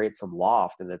artificially create some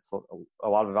loft. And it's a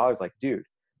lot of values like, dude,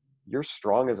 you're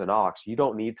strong as an ox. You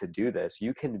don't need to do this.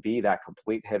 You can be that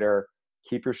complete hitter,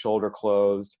 keep your shoulder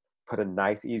closed, put a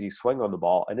nice, easy swing on the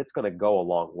ball, and it's going to go a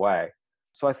long way.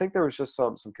 So I think there was just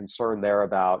some concern there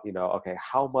about, you know, okay,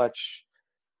 how much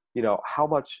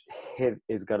hit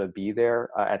is going to be there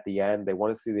at the end. They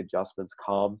want to see the adjustments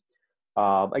come.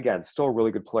 Again, still a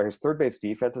really good player. His third base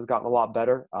defense has gotten a lot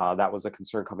better. That was a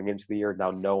concern coming into the year.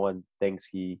 Now no one thinks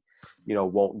he, you know,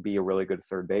 won't be a really good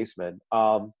third baseman.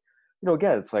 You know,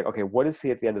 again, it's like, okay, what is he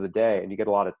at the end of the day? And you get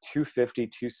a lot of 250,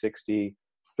 260,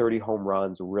 30 home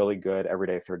runs, really good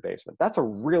everyday third baseman. That's a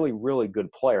really, really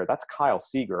good player. That's Kyle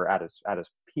Seager at his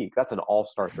peak. That's an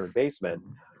all-star third baseman.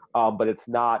 But it's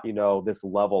not, you know, this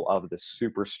level of the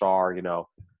superstar, you know,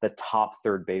 the top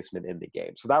third baseman in the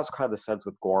game. So that was kind of the sense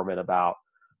with Gorman about,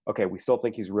 okay, we still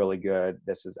think he's really good.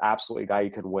 This is absolutely a guy you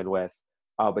can win with,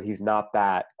 but he's not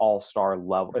that all-star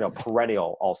level, you know,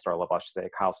 perennial all-star level, I should say.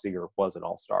 Kyle Seager was an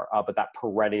all-star, but that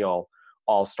perennial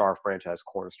all-star franchise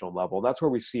cornerstone level. And that's where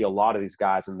we see a lot of these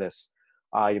guys in this,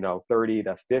 you know, 30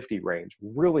 to 50 range.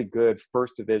 Really good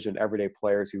first division everyday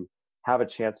players who have a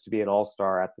chance to be an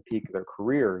all-star at the peak of their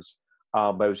careers.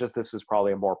 But it was just, this is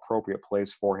probably a more appropriate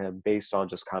place for him based on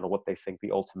just kind of what they think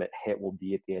the ultimate hit will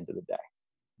be at the end of the day.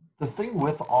 The thing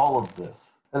with all of this,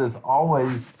 that is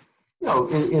always, you know,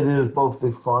 it is both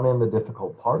the fun and the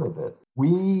difficult part of it.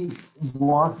 We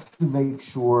want to make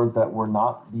sure that we're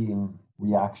not being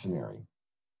reactionary,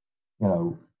 you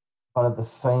know, but at the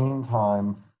same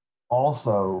time,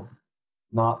 also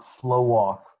not slow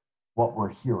walk what we're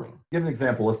hearing. Give an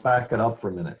example. Let's back it up for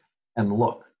a minute and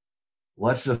look.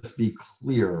 Let's just be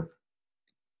clear.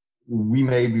 We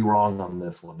may be wrong on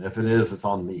this one. If it is, it's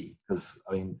on me. Because,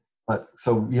 I mean, but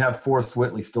so we have Forrest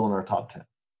Whitley still in our top 10.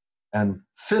 And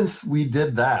since we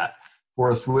did that,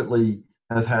 Forrest Whitley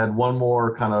has had one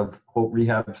more kind of, quote,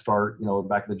 rehab start, you know,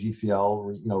 back in the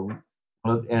GCL, you know,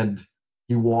 and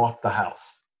he walked the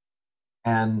house.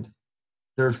 And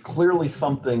there's clearly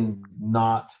something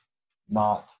not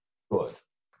good.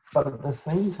 But at the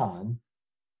same time,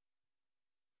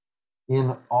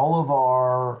 in all of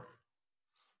our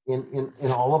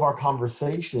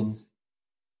conversations,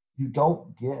 you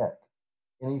don't get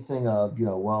anything of, you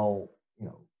know, well, you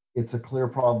know, it's a clear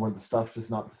problem where the stuff's just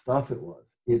not the stuff it was.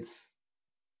 It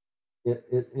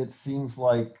seems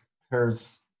like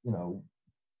there's,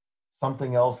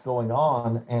 something else going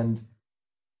on. And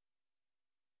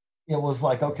it was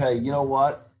like, okay, you know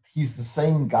what? He's the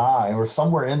same guy, or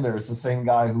somewhere in there is the same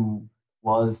guy who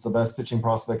was the best pitching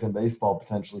prospect in baseball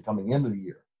potentially coming into the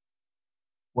year.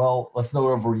 Well, let's not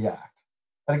overreact.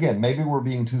 And again, maybe we're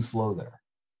being too slow there.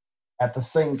 At the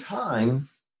same time,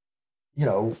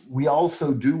 we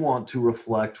also do want to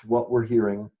reflect what we're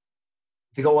hearing.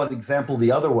 To go an example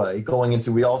the other way, going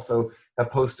into, we also have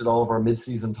posted all of our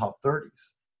midseason top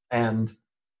 30s. And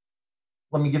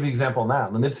let me give you an example now.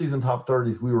 In the midseason top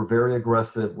 30s, we were very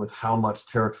aggressive with how much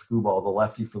Tarek Skubal, the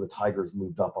lefty for the Tigers,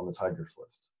 moved up on the Tigers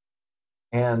list.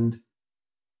 And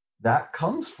that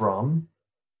comes from,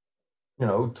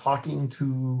 talking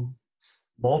to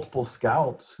multiple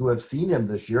scouts who have seen him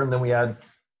this year. And then we had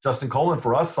Justin Coleman,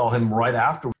 for us, saw him right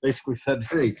after, basically said,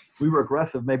 hey, we were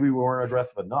aggressive. Maybe we weren't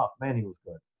aggressive enough. Man, he was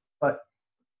good. But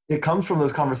it comes from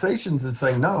those conversations and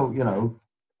saying, no,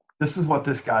 this is what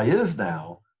this guy is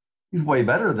now. He's way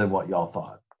better than what y'all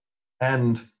thought.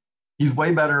 And he's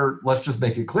way better, let's just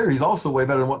make it clear, he's also way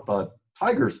better than what the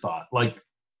Tigers thought.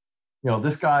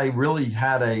 This guy really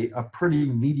had a pretty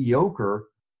mediocre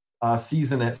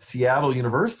season at Seattle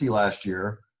University last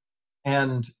year.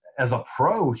 And as a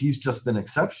pro, he's just been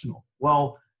exceptional.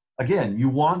 Well, again, you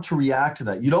want to react to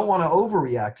that. You don't want to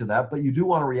overreact to that, but you do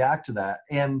want to react to that.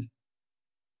 And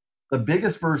the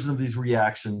biggest version of these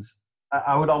reactions,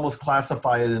 I would almost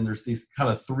classify it in, there's these kind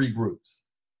of three groups.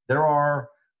 There are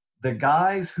the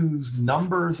guys whose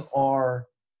numbers are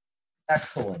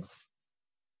excellent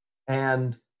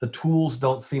and the tools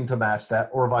don't seem to match that,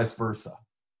 or vice versa.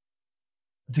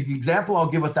 The example I'll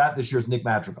give with that this year is Nick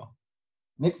Madrigal.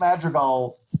 Nick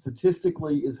Madrigal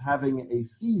statistically is having a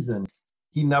season,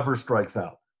 he never strikes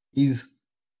out. He's,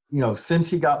 since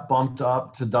he got bumped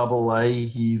up to AA,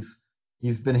 he's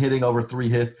been hitting over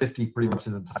 350 pretty much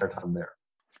his entire time there.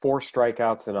 4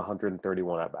 strikeouts and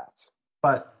 131 at-bats.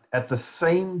 But at the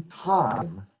same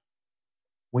time,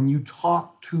 when you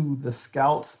talk to the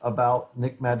scouts about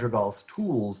Nick Madrigal's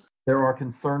tools, there are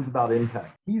concerns about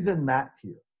impact. He's in that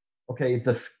tier. Okay,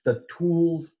 the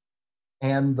tools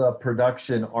and the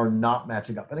production are not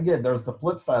matching up. And again, there's the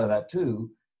flip side of that too,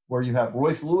 where you have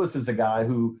Royce Lewis is a guy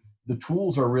who the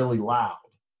tools are really loud.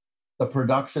 The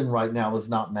production right now is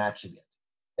not matching it.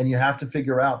 And you have to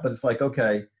figure out, but it's like,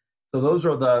 okay, so those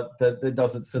are that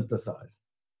doesn't synthesize.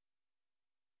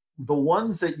 The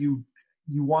ones that you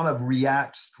want to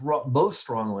react most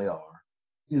strongly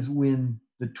is when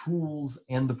the tools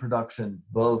and the production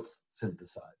both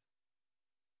synthesize.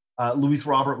 Luis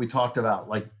Robert, we talked about,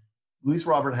 Luis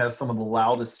Robert has some of the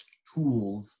loudest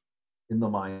tools in the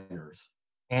minors.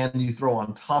 And you throw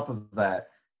on top of that,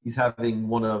 he's having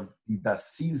one of the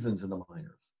best seasons in the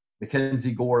minors.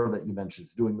 Mackenzie Gore that you mentioned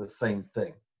is doing the same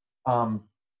thing.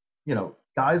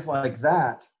 Guys like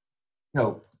that,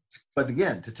 but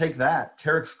again, to take that,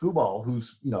 Tarek Skubal,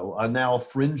 who's, a now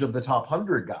fringe of the top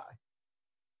 100 guy,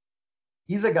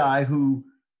 he's a guy who,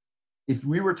 if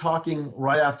we were talking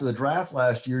right after the draft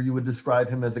last year, you would describe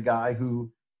him as a guy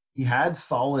who he had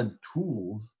solid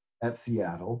tools at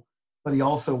Seattle, but he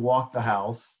also walked the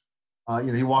house.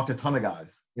 He walked a ton of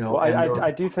guys. Well,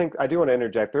 I do want to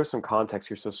interject. There's some context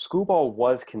here. So Skubal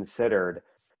was considered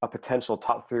a potential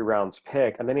top 3 rounds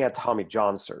pick, and then he had Tommy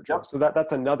John surgery. Yep. So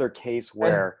that's another case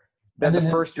where then the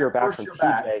first year back from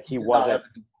TJ, he wasn't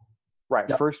right.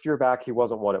 Yep. First year back, he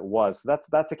wasn't what it was. So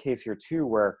that's a case here too,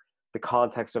 where the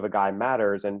context of a guy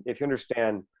matters. And if you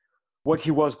understand what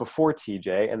he was before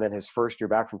TJ, and then his first year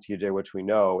back from TJ, which we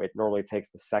know it normally takes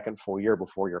the second full year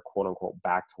before you're quote unquote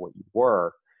back to what you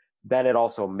were, then it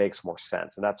also makes more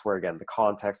sense. And that's where, again, the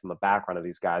context and the background of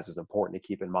these guys is important to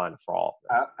keep in mind for all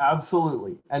of this.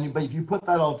 Absolutely. But if you put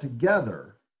that all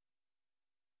together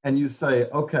and you say,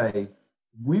 okay,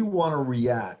 we want to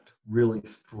react really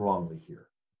strongly here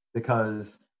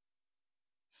because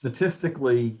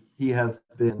statistically he has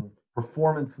been,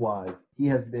 performance-wise, he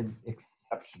has been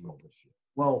exceptional this year.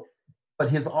 Well, but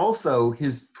his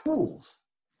tools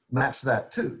match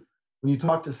that too. When you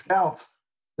talk to scouts,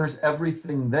 there's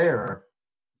everything there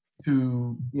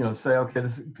to, say, okay,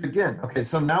 this is, again, okay,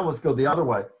 so now let's go the other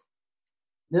way.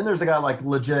 Then there's a guy like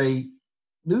LeJay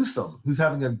Newsome, who's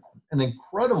having an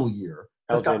incredible year.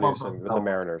 LeJay Newsome with the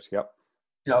Mariners, yep.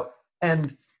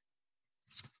 And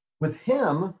with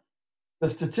him,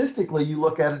 statistically, you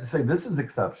look at it and say, this is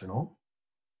exceptional.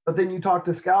 But then you talk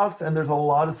to scouts, and there's a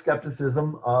lot of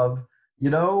skepticism of, I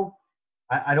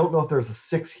don't know if there's a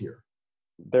 6 here.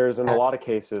 There's in a lot of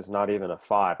cases not even a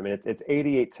 5. I mean, it's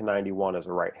 88 to 91 as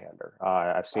a right-hander.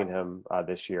 I've seen him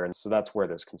this year, and so that's where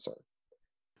there's concern.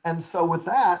 And so with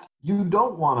that, you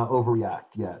don't want to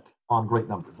overreact yet on great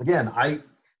numbers. Again,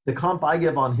 the comp I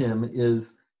give on him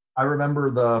is, I remember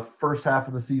the first half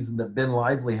of the season that Ben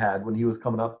Lively had when he was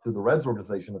coming up through the Reds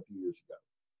organization a few years ago.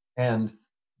 And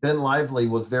Ben Lively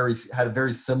had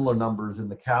very similar numbers in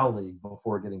the Cal League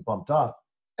before getting bumped up.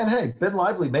 And hey, Ben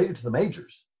Lively made it to the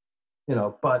majors,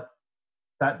 but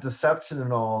that deception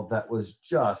and all that was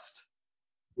just,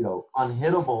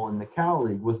 unhittable in the Cal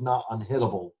League was not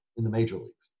unhittable in the major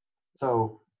leagues.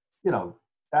 So,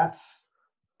 that's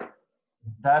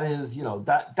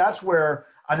where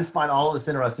I just find all of this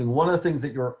interesting. One of the things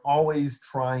that you're always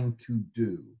trying to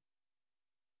do,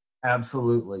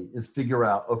 absolutely, is figure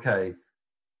out, okay,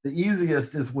 the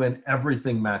easiest is when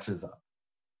everything matches up.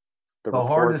 The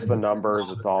hardest, the numbers,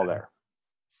 it's all there.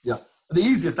 Yeah. The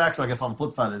easiest, actually, I guess on the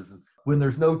flip side is when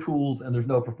there's no tools and there's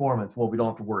no performance, well, we don't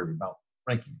have to worry about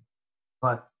ranking.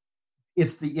 But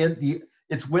it's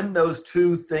it's when those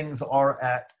two things are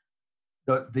at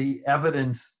the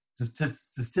evidence,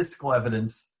 statistical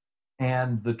evidence,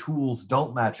 and the tools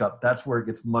don't match up. That's where it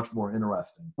gets much more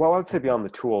interesting. Well, I would say beyond the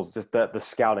tools, just the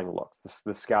scouting looks,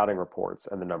 the scouting reports,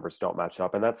 and the numbers don't match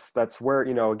up. And that's where,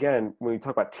 again, when we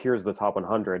talk about tiers of the top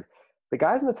 100, the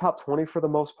guys in the top 20 for the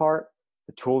most part,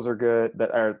 the tools are good.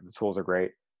 The tools are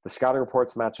great. The scouting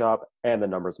reports match up, and the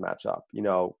numbers match up.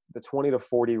 The 20 to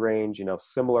 40 range,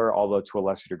 similar, although to a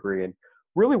lesser degree. And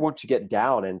really, once you get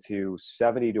down into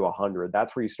 70 to 100,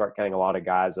 that's where you start getting a lot of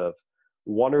guys of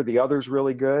one or the other's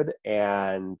really good,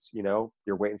 and you're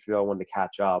waiting for the other one to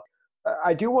catch up.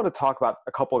 I do want to talk about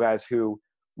a couple of guys who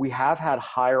we have had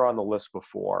higher on the list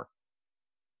before,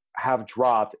 have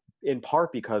dropped in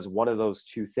part because one of those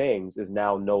two things is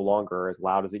now no longer as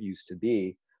loud as it used to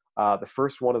be. The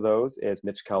first one of those is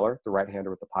Mitch Keller, the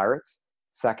right-hander with the Pirates.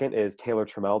 Second is Taylor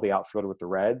Trammell, the outfielder with the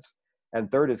Reds.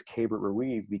 And third is Keibert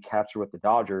Ruiz, the catcher with the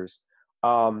Dodgers.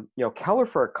 Keller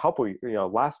for a couple,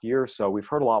 last year or so, we've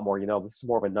heard a lot more, this is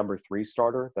more of a number 3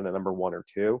 starter than a number 1 or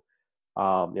 2.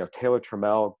 Taylor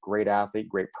Trammell, great athlete,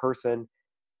 great person.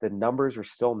 The numbers are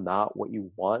still not what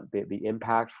you want. The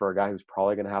impact for a guy who's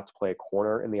probably going to have to play a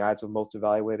corner in the eyes of most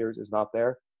evaluators is not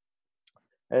there.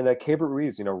 And Keibert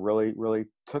Ruiz, really, really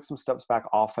took some steps back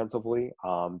offensively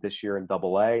this year in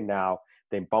Double-A. Now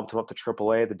they bumped him up to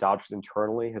Triple-A. The Dodgers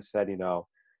internally have said, it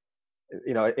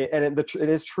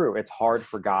is true. It's hard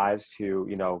for guys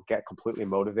to, get completely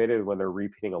motivated when they're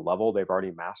repeating a level they've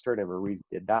already mastered, and Ruiz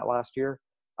did that last year.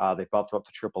 They bumped him up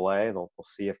to AAA, and we'll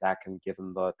see if that can give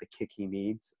him the kick he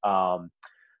needs.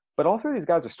 But all three of these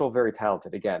guys are still very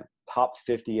talented. Again, top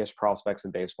 50-ish prospects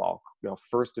in baseball.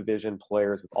 First division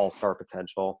players with all-star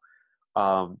potential.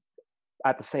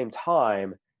 At the same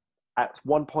time, at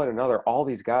one point or another, all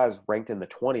these guys ranked in the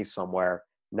 20s somewhere.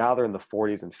 Now they're in the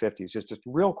 40s and 50s. Just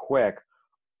real quick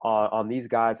on these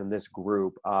guys in this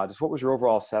group, just what was your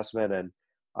overall assessment, and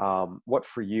what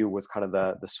for you was kind of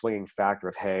the swinging factor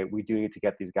of, hey, we do need to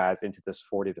get these guys into this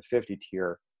 40 to 50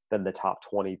 tier than the top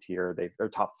 20 tier or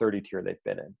top 30 tier they've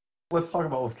been in? Let's talk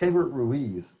about with Keibert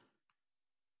Ruiz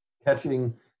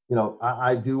catching.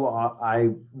 I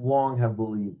long have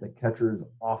believed that catchers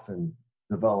often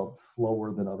develop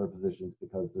slower than other positions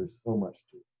because there's so much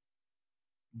to it.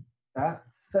 That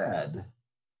said,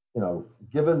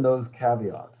 given those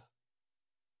caveats,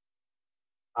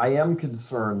 I am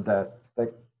concerned that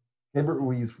Keibert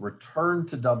Ruiz returned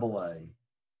to Double-A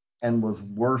and was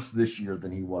worse this year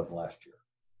than he was last year.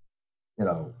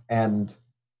 And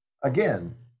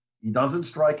again, he doesn't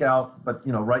strike out, but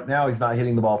right now he's not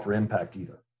hitting the ball for impact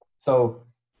either. So,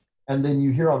 and then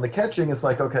you hear on the catching, it's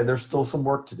like, okay, there's still some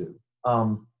work to do.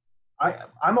 I'm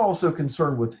also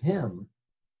concerned with him.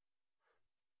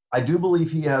 I do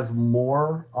believe he has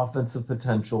more offensive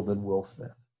potential than Will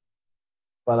Smith.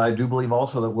 But I do believe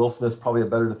also that Will Smith's probably a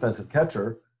better defensive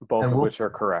catcher. Both of which are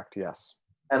correct, yes.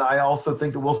 And I also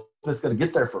think that Will Smith's going to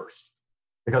get there first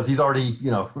because he's already,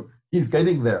 he's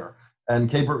getting there. And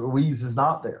Keibert Ruiz is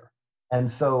not there. And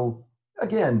so,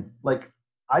 again,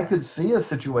 I could see a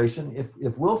situation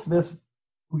if Will Smith,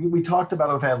 we talked about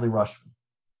it with Adley Rutschman.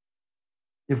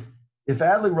 If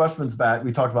Adley Rutschman's bat,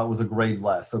 we talked about, was a grade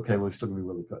less, okay, we're still going to be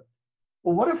really good.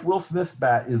 Well, what if Will Smith's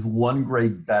bat is one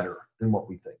grade better than what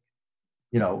we think?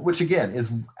 Which again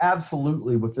is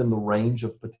absolutely within the range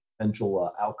of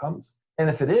potential outcomes. And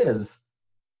if it is,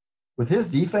 with his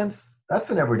defense, that's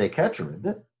an everyday catcher, isn't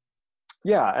it?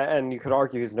 Yeah, and you could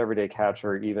argue he's an everyday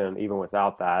catcher even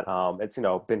without that. It's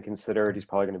been considered he's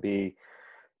probably going to be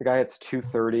the guy hits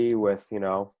 230 with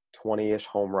 20-ish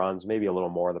home runs, maybe a little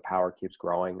more. The power keeps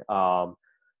growing.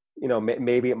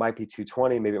 maybe it might be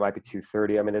 220, maybe it might be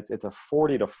 230. I mean, it's a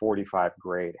 40 to 45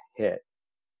 grade hit.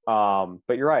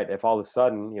 But you're right. If all of a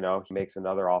sudden, he makes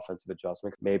another offensive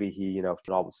adjustment, maybe he,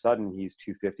 all of a sudden he's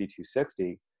 250,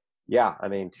 260. Yeah. I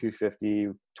mean, 250,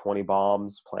 20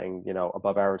 bombs, playing,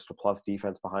 above average to plus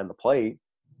defense behind the plate.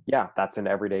 Yeah. That's an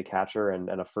everyday catcher and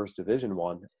a first division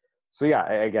one. So yeah,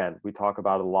 again, we talk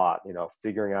about it a lot,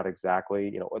 figuring out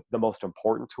exactly, the most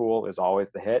important tool is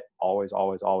always the hit, always,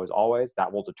 always, always, always. That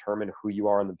will determine who you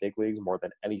are in the big leagues more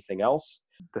than anything else.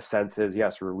 The sense is,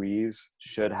 yes, Ruiz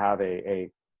should have a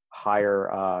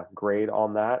higher grade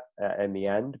on that in the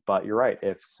end. But you're right.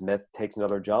 If Smith takes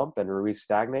another jump and Ruiz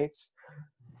stagnates,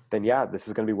 then yeah, this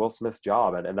is going to be Will Smith's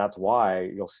job. And that's why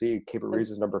you'll see Keibert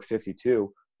Ruiz is number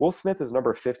 52. Will Smith is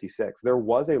number 56. There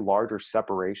was a larger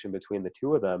separation between the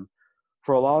two of them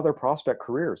for a lot of their prospect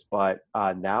careers, but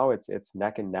now it's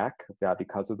neck and neck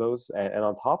because of those. And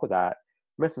on top of that,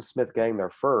 Smith getting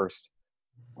there first,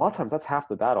 a lot of times that's half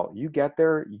the battle. You get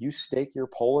there, you stake your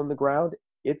pole in the ground,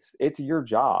 it's your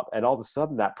job. And all of a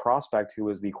sudden that prospect who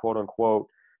is the quote unquote,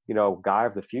 guy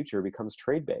of the future becomes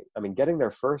trade bait. I mean, getting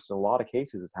there first in a lot of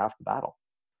cases is half the battle.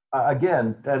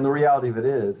 Again, and the reality of it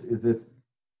is if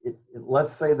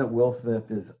let's say that Will Smith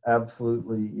is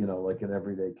absolutely, like an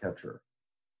everyday catcher.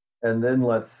 And then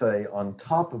let's say on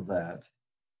top of that,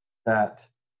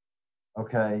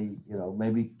 okay,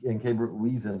 maybe Keibert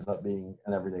Ruiz ends up being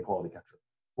an everyday quality catcher.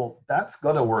 Well, that's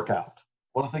going to work out.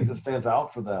 One of the things that stands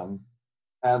out for them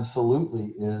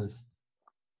absolutely is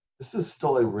this is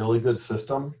still a really good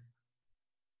system,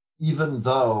 even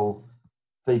though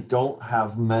they don't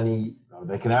have many,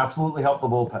 they can absolutely help the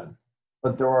bullpen,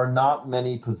 but there are not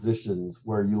many positions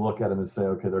where you look at them and say,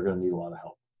 okay, they're going to need a lot of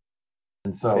help.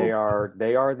 And so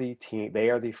they are the team, they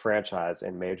are the franchise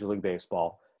in Major League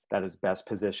Baseball that is best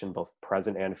positioned both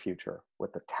present and future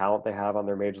with the talent they have on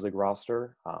their Major League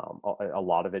roster. A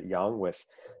lot of it young with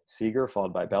Seager,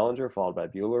 followed by Bellinger, followed by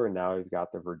Buehler. And now you've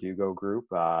got the Verdugo group,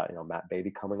 Matt Beatty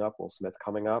coming up, Will Smith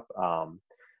coming up.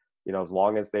 As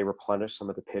long as they replenish some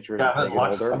of the pitchers as they get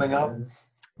older. Coming up.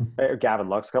 Gavin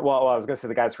Lux. Well, I was going to say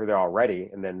the guys who are there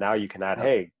already. And then now you can add,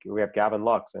 hey, we have Gavin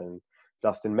Lux and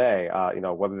Dustin May,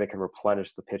 whether they can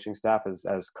replenish the pitching staff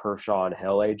as Kershaw and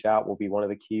Hill age out will be one of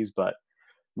the keys. But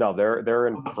no, they're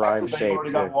in prime shape. They've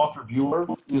already got Walker Buehler,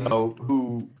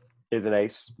 who is an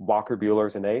ace. Walker Buehler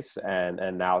is an ace, and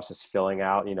now it's just filling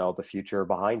out, the future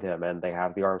behind him, and they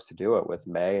have the arms to do it with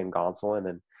May and Gonsolin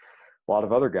and a lot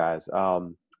of other guys.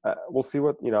 We'll see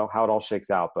what how it all shakes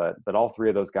out, but all three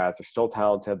of those guys are still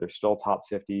talented. They're still top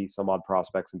 50 some odd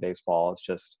prospects in baseball. It's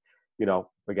just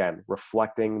again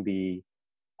reflecting the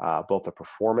both the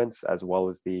performance as well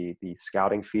as the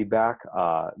scouting feedback.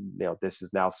 This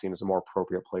is now seen as a more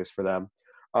appropriate place for them.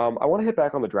 I want to hit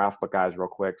back on the draft book guys real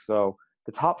quick. So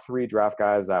the top three draft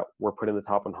guys that were put in the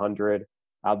top 100,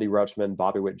 Adley Rutschman,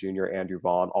 Bobby Witt Jr., Andrew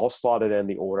Vaughn, all slotted in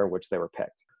the order in which they were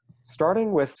picked.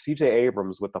 Starting with C.J.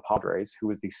 Abrams with the Padres, who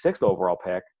was the 6th overall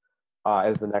pick,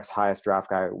 as the next highest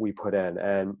draft guy we put in.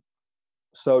 And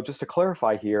so just to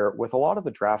clarify here, with a lot of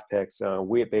the draft picks,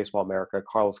 we at Baseball America,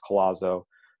 Carlos Collazo,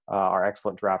 our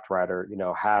excellent draft writer,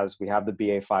 we have the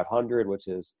BA 500, which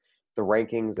is the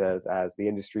rankings as the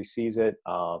industry sees it.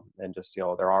 And just,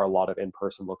 there are a lot of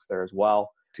in-person looks there as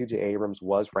well. C.J. Abrams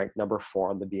was ranked number 4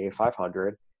 on the BA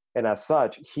 500. And as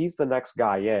such, he's the next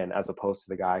guy in as opposed to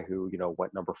the guy who,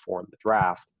 went number 4 in the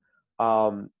draft.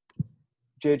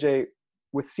 JJ,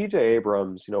 with C.J.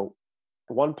 Abrams, at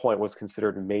one point was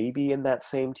considered maybe in that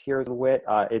same tier as Witt.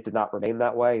 It did not remain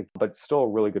that way, but still a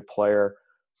really good player.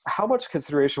 How much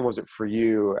consideration was it for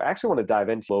you? I actually want to dive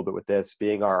into a little bit with this,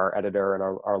 being our editor and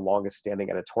our longest standing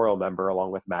editorial member,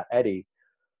 along with Matt Eddy.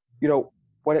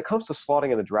 When it comes to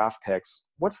slotting in the draft picks,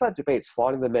 what's that debate,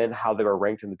 slotting them in how they were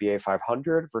ranked in the BA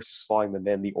 500 versus slotting them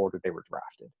in the order they were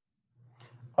drafted?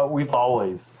 We've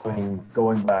always,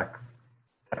 going back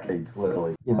decades,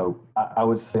 literally, I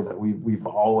would say that we've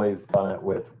always done it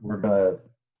with,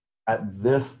 at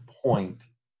this point,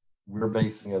 we're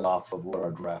basing it off of what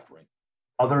our draft rank.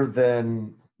 Other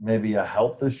than maybe a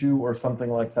health issue or something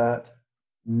like that,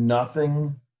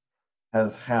 nothing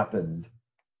has happened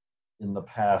in the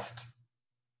past.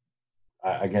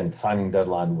 Again, signing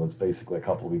deadline was basically a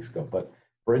couple of weeks ago, but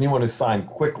for anyone who signed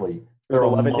quickly, it was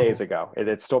 11 days ago.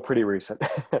 It's still pretty recent.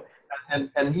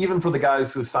 and even for the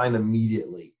guys who signed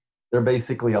immediately, they're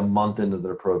basically a month into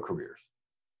their pro careers.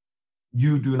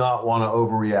 You do not want to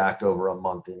overreact over a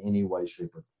month in any way,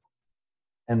 shape, or form.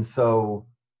 And so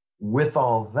with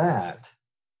all that,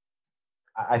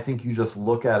 I think you just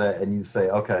look at it and you say,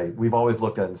 okay, we've always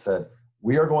looked at it and said,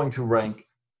 we are going to rank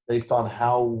based on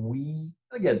how we,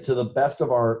 again, to the best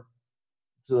of our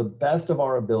to the best of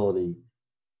our ability,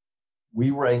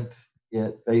 we ranked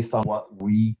it based on what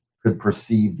we could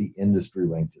perceive the industry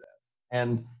ranked it as.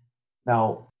 And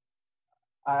now,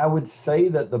 I would say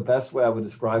that the best way I would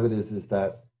describe it is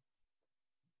that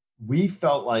we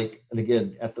felt like, and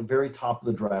again, at the very top of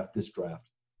the draft, this draft,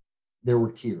 there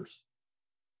were tiers.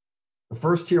 The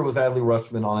first tier was Adley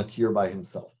Rutschman on a tier by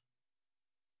himself.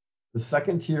 The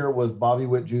second tier was Bobby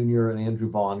Witt Jr. and Andrew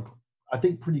Vaughn, I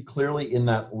think pretty clearly in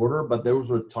that order, but those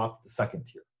were top the second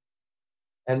tier.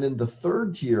 And then the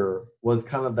third tier was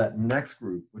kind of that next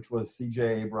group, which was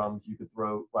C.J. Abrams. You could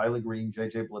throw Riley Green,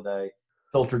 J.J. Bleday,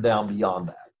 filter down beyond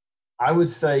that. I would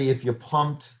say if you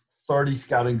pumped 30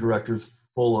 scouting directors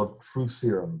full of truth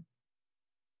serum,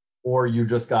 or you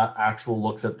just got actual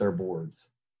looks at their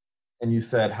boards, and you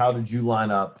said, how did you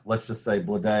line up, let's just say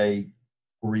Bleday,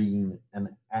 Green,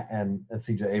 and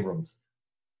C.J. Abrams,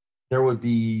 there would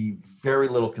be very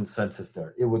little consensus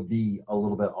there. It would be a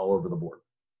little bit all over the board.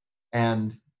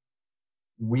 And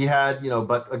we had,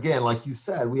 but again, like you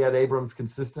said, we had Abrams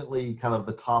consistently kind of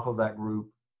the top of that group.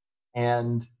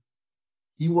 And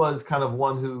he was kind of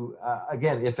one who,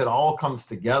 again, if it all comes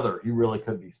together, he really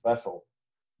could be special.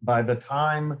 By the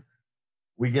time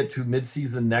we get to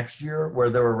midseason next year, where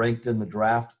they were ranked in the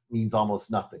draft means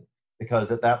almost nothing,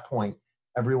 because at that point,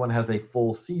 everyone has a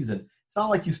full season. It's not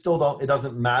like it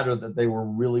doesn't matter that they were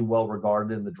really well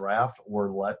regarded in the draft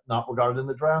or not regarded in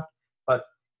the draft. But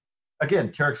again,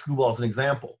 Tarek Skubal is an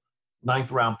example.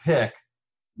 9th round pick.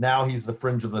 Now he's the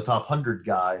fringe of the top 100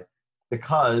 guy,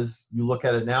 because you look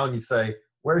at it now and you say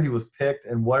where he was picked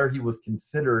and where he was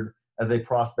considered as a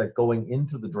prospect going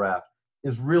into the draft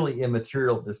is really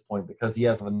immaterial at this point, because he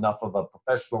has enough of a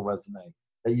professional resume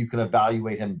that you can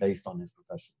evaluate him based on his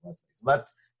professional resume. So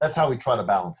that's how we try to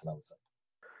balance it, I would say.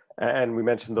 And we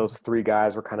mentioned those three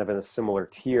guys were kind of in a similar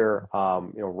tier.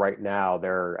 Right now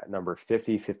they're at number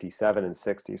 50, 57, and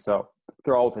 60. So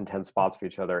they're all within 10 spots for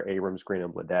each other, Abrams, Green,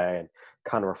 and Bleday, and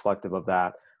kind of reflective of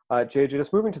that. JJ,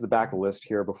 just moving to the back of the list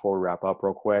here before we wrap up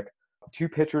real quick. 2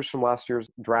 pitchers from last year's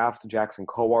draft, Jackson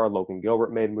Kowar, Logan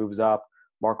Gilbert made moves up.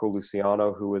 Marco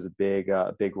Luciano, who was a big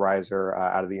riser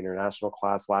out of the international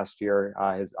class last year,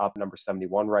 is up number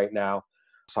 71 right now.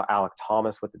 Saw Alec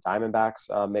Thomas with the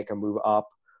Diamondbacks make a move up.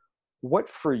 What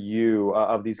for you,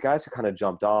 of these guys who kind of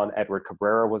jumped on, Edward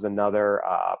Cabrera was another,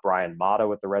 Brian Mata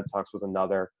with the Red Sox was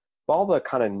another. Of all the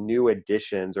kind of new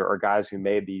additions or guys who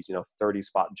made these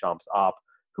 30-spot jumps up,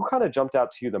 who kind of jumped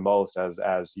out to you the most as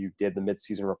you did the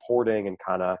midseason reporting and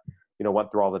kind of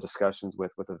went through all the discussions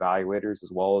with evaluators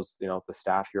as well as the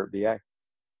staff here at VA?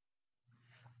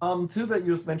 Two that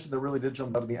you just mentioned that really did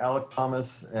jump out to me, Alec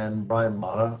Thomas and Brian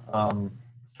Mata.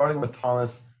 Starting with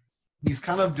Thomas, he's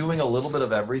kind of doing a little bit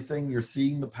of everything. You're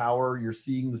seeing the power, you're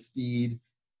seeing the speed.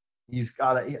 He's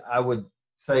got I would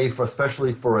say,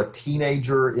 especially for a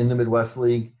teenager in the Midwest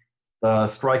League, the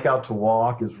strikeout to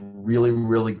walk is really,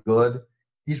 really good.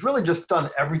 He's really just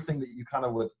done everything that you kind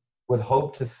of would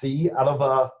hope to see out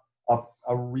of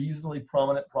a reasonably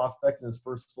prominent prospect in his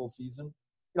first full season.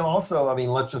 Also, I mean,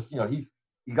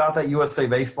 he got that USA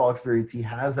Baseball experience. He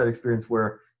has that experience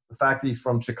where the fact that he's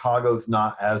from Chicago is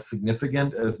not as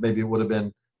significant as maybe it would have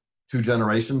been 2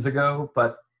 generations ago.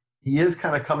 But he is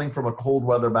kind of coming from a cold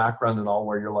weather background and all,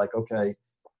 where you're like, okay,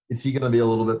 is he going to be a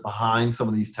little bit behind some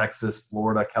of these Texas,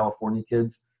 Florida, California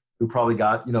kids who probably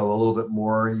got, a little bit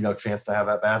more, chance to have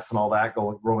at-bats and all that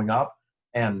growing up?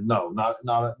 And no, not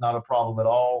a problem at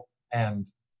all.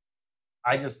 And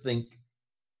I just think,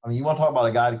 you want to talk about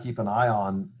a guy to keep an eye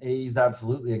on. He's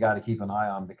absolutely a guy to keep an eye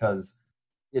on, because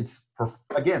it's,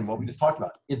 again, what we just talked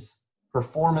about. It's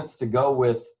performance to go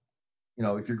with,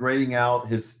 if you're grading out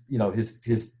his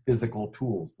physical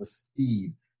tools, the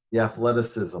speed, the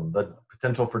athleticism, the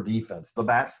potential for defense, the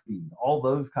bat speed, all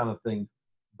those kind of things.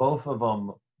 Both of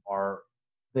them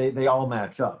they all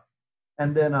match up.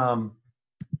 And then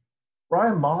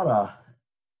Brian Mata,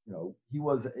 he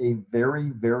was a very,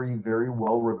 very, very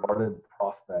well-regarded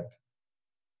prospect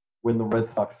when the Red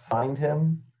Sox signed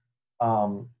him.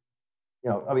 Solid.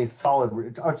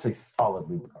 I would say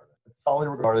solidly regarded. Solidly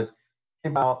regarded.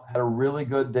 Came out, had a really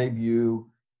good debut.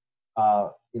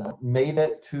 Made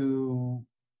it to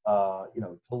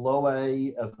low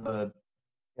A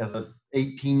as a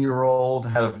 18-year-old.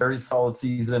 Had a very solid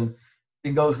season.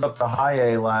 He goes up to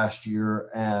high A last year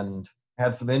and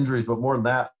had some injuries, but more than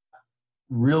that,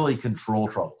 really control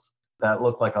troubles that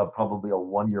looked like probably a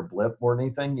 1-year blip more than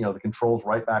anything. The control's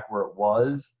right back where it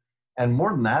was. And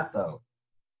more than that, though,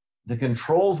 the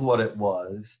control's what it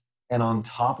was. And on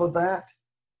top of that,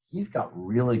 he's got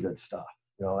really good stuff,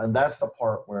 and that's the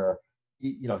part where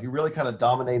he really kind of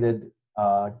dominated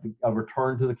a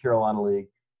return to the Carolina League.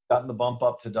 gotten the bump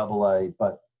up to Double-A,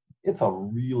 but it's a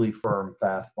really firm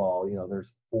fastball. You know,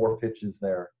 there's 4 pitches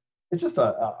there. It's just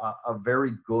a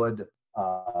very good,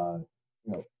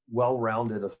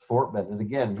 well-rounded assortment. And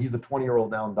again, he's a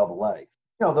 20-year-old now in Double-A.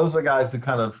 You know, those are guys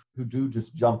who do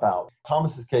just jump out.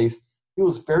 Thomas's case, he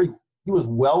was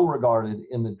well regarded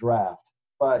in the draft.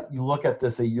 But you look at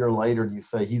this a year later and you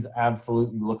say he's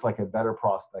absolutely looks like a better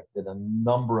prospect than a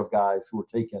number of guys who were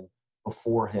taken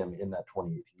before him in that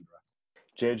 2018 draft.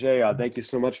 JJ, thank you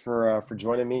so much for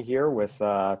joining me here with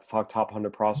Talk Top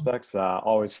 100 Prospects.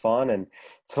 Always fun, and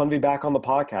it's fun to be back on the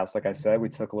podcast. Like I said, we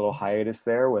took a little hiatus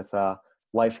there with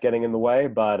life getting in the way,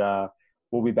 but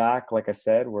we'll be back. Like I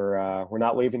said, we're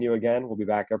not leaving you again. We'll be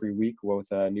back every week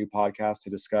with a new podcast to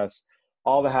discuss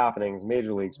all the happenings,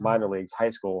 major leagues, minor leagues, high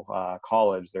school,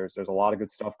 college. There's a lot of good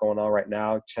stuff going on right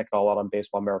now. Check it all out on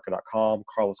baseballamerica.com.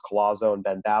 Carlos Collazo and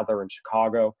Ben Badler in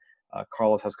Chicago.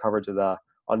 Carlos has coverage of the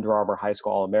Under Armour High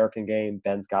School All-American game.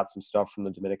 Ben's got some stuff from the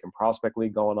Dominican Prospect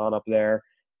League going on up there.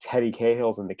 Teddy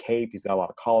Cahill's in the Cape. He's got a lot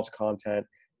of college content.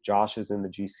 Josh is in the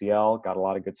GCL. Got a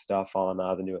lot of good stuff on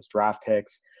the newest draft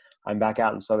picks. I'm back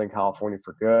out in Southern California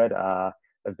for good.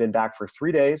 I've been back for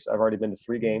 3 days. I've already been to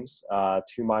 3 games,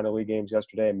 2 minor league games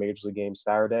yesterday, a major league game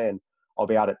Saturday, and I'll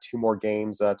be out at 2 more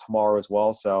games tomorrow as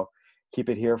well. So keep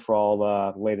it here for all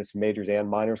the latest majors and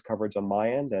minors coverage on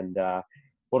my end, and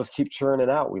we'll just keep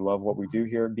churning out. We love what we do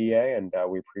here at BA, and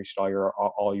we appreciate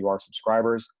all you our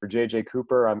subscribers. For JJ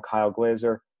Cooper, I'm Kyle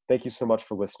Glazer. Thank you so much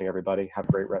for listening, everybody. Have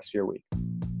a great rest of your week.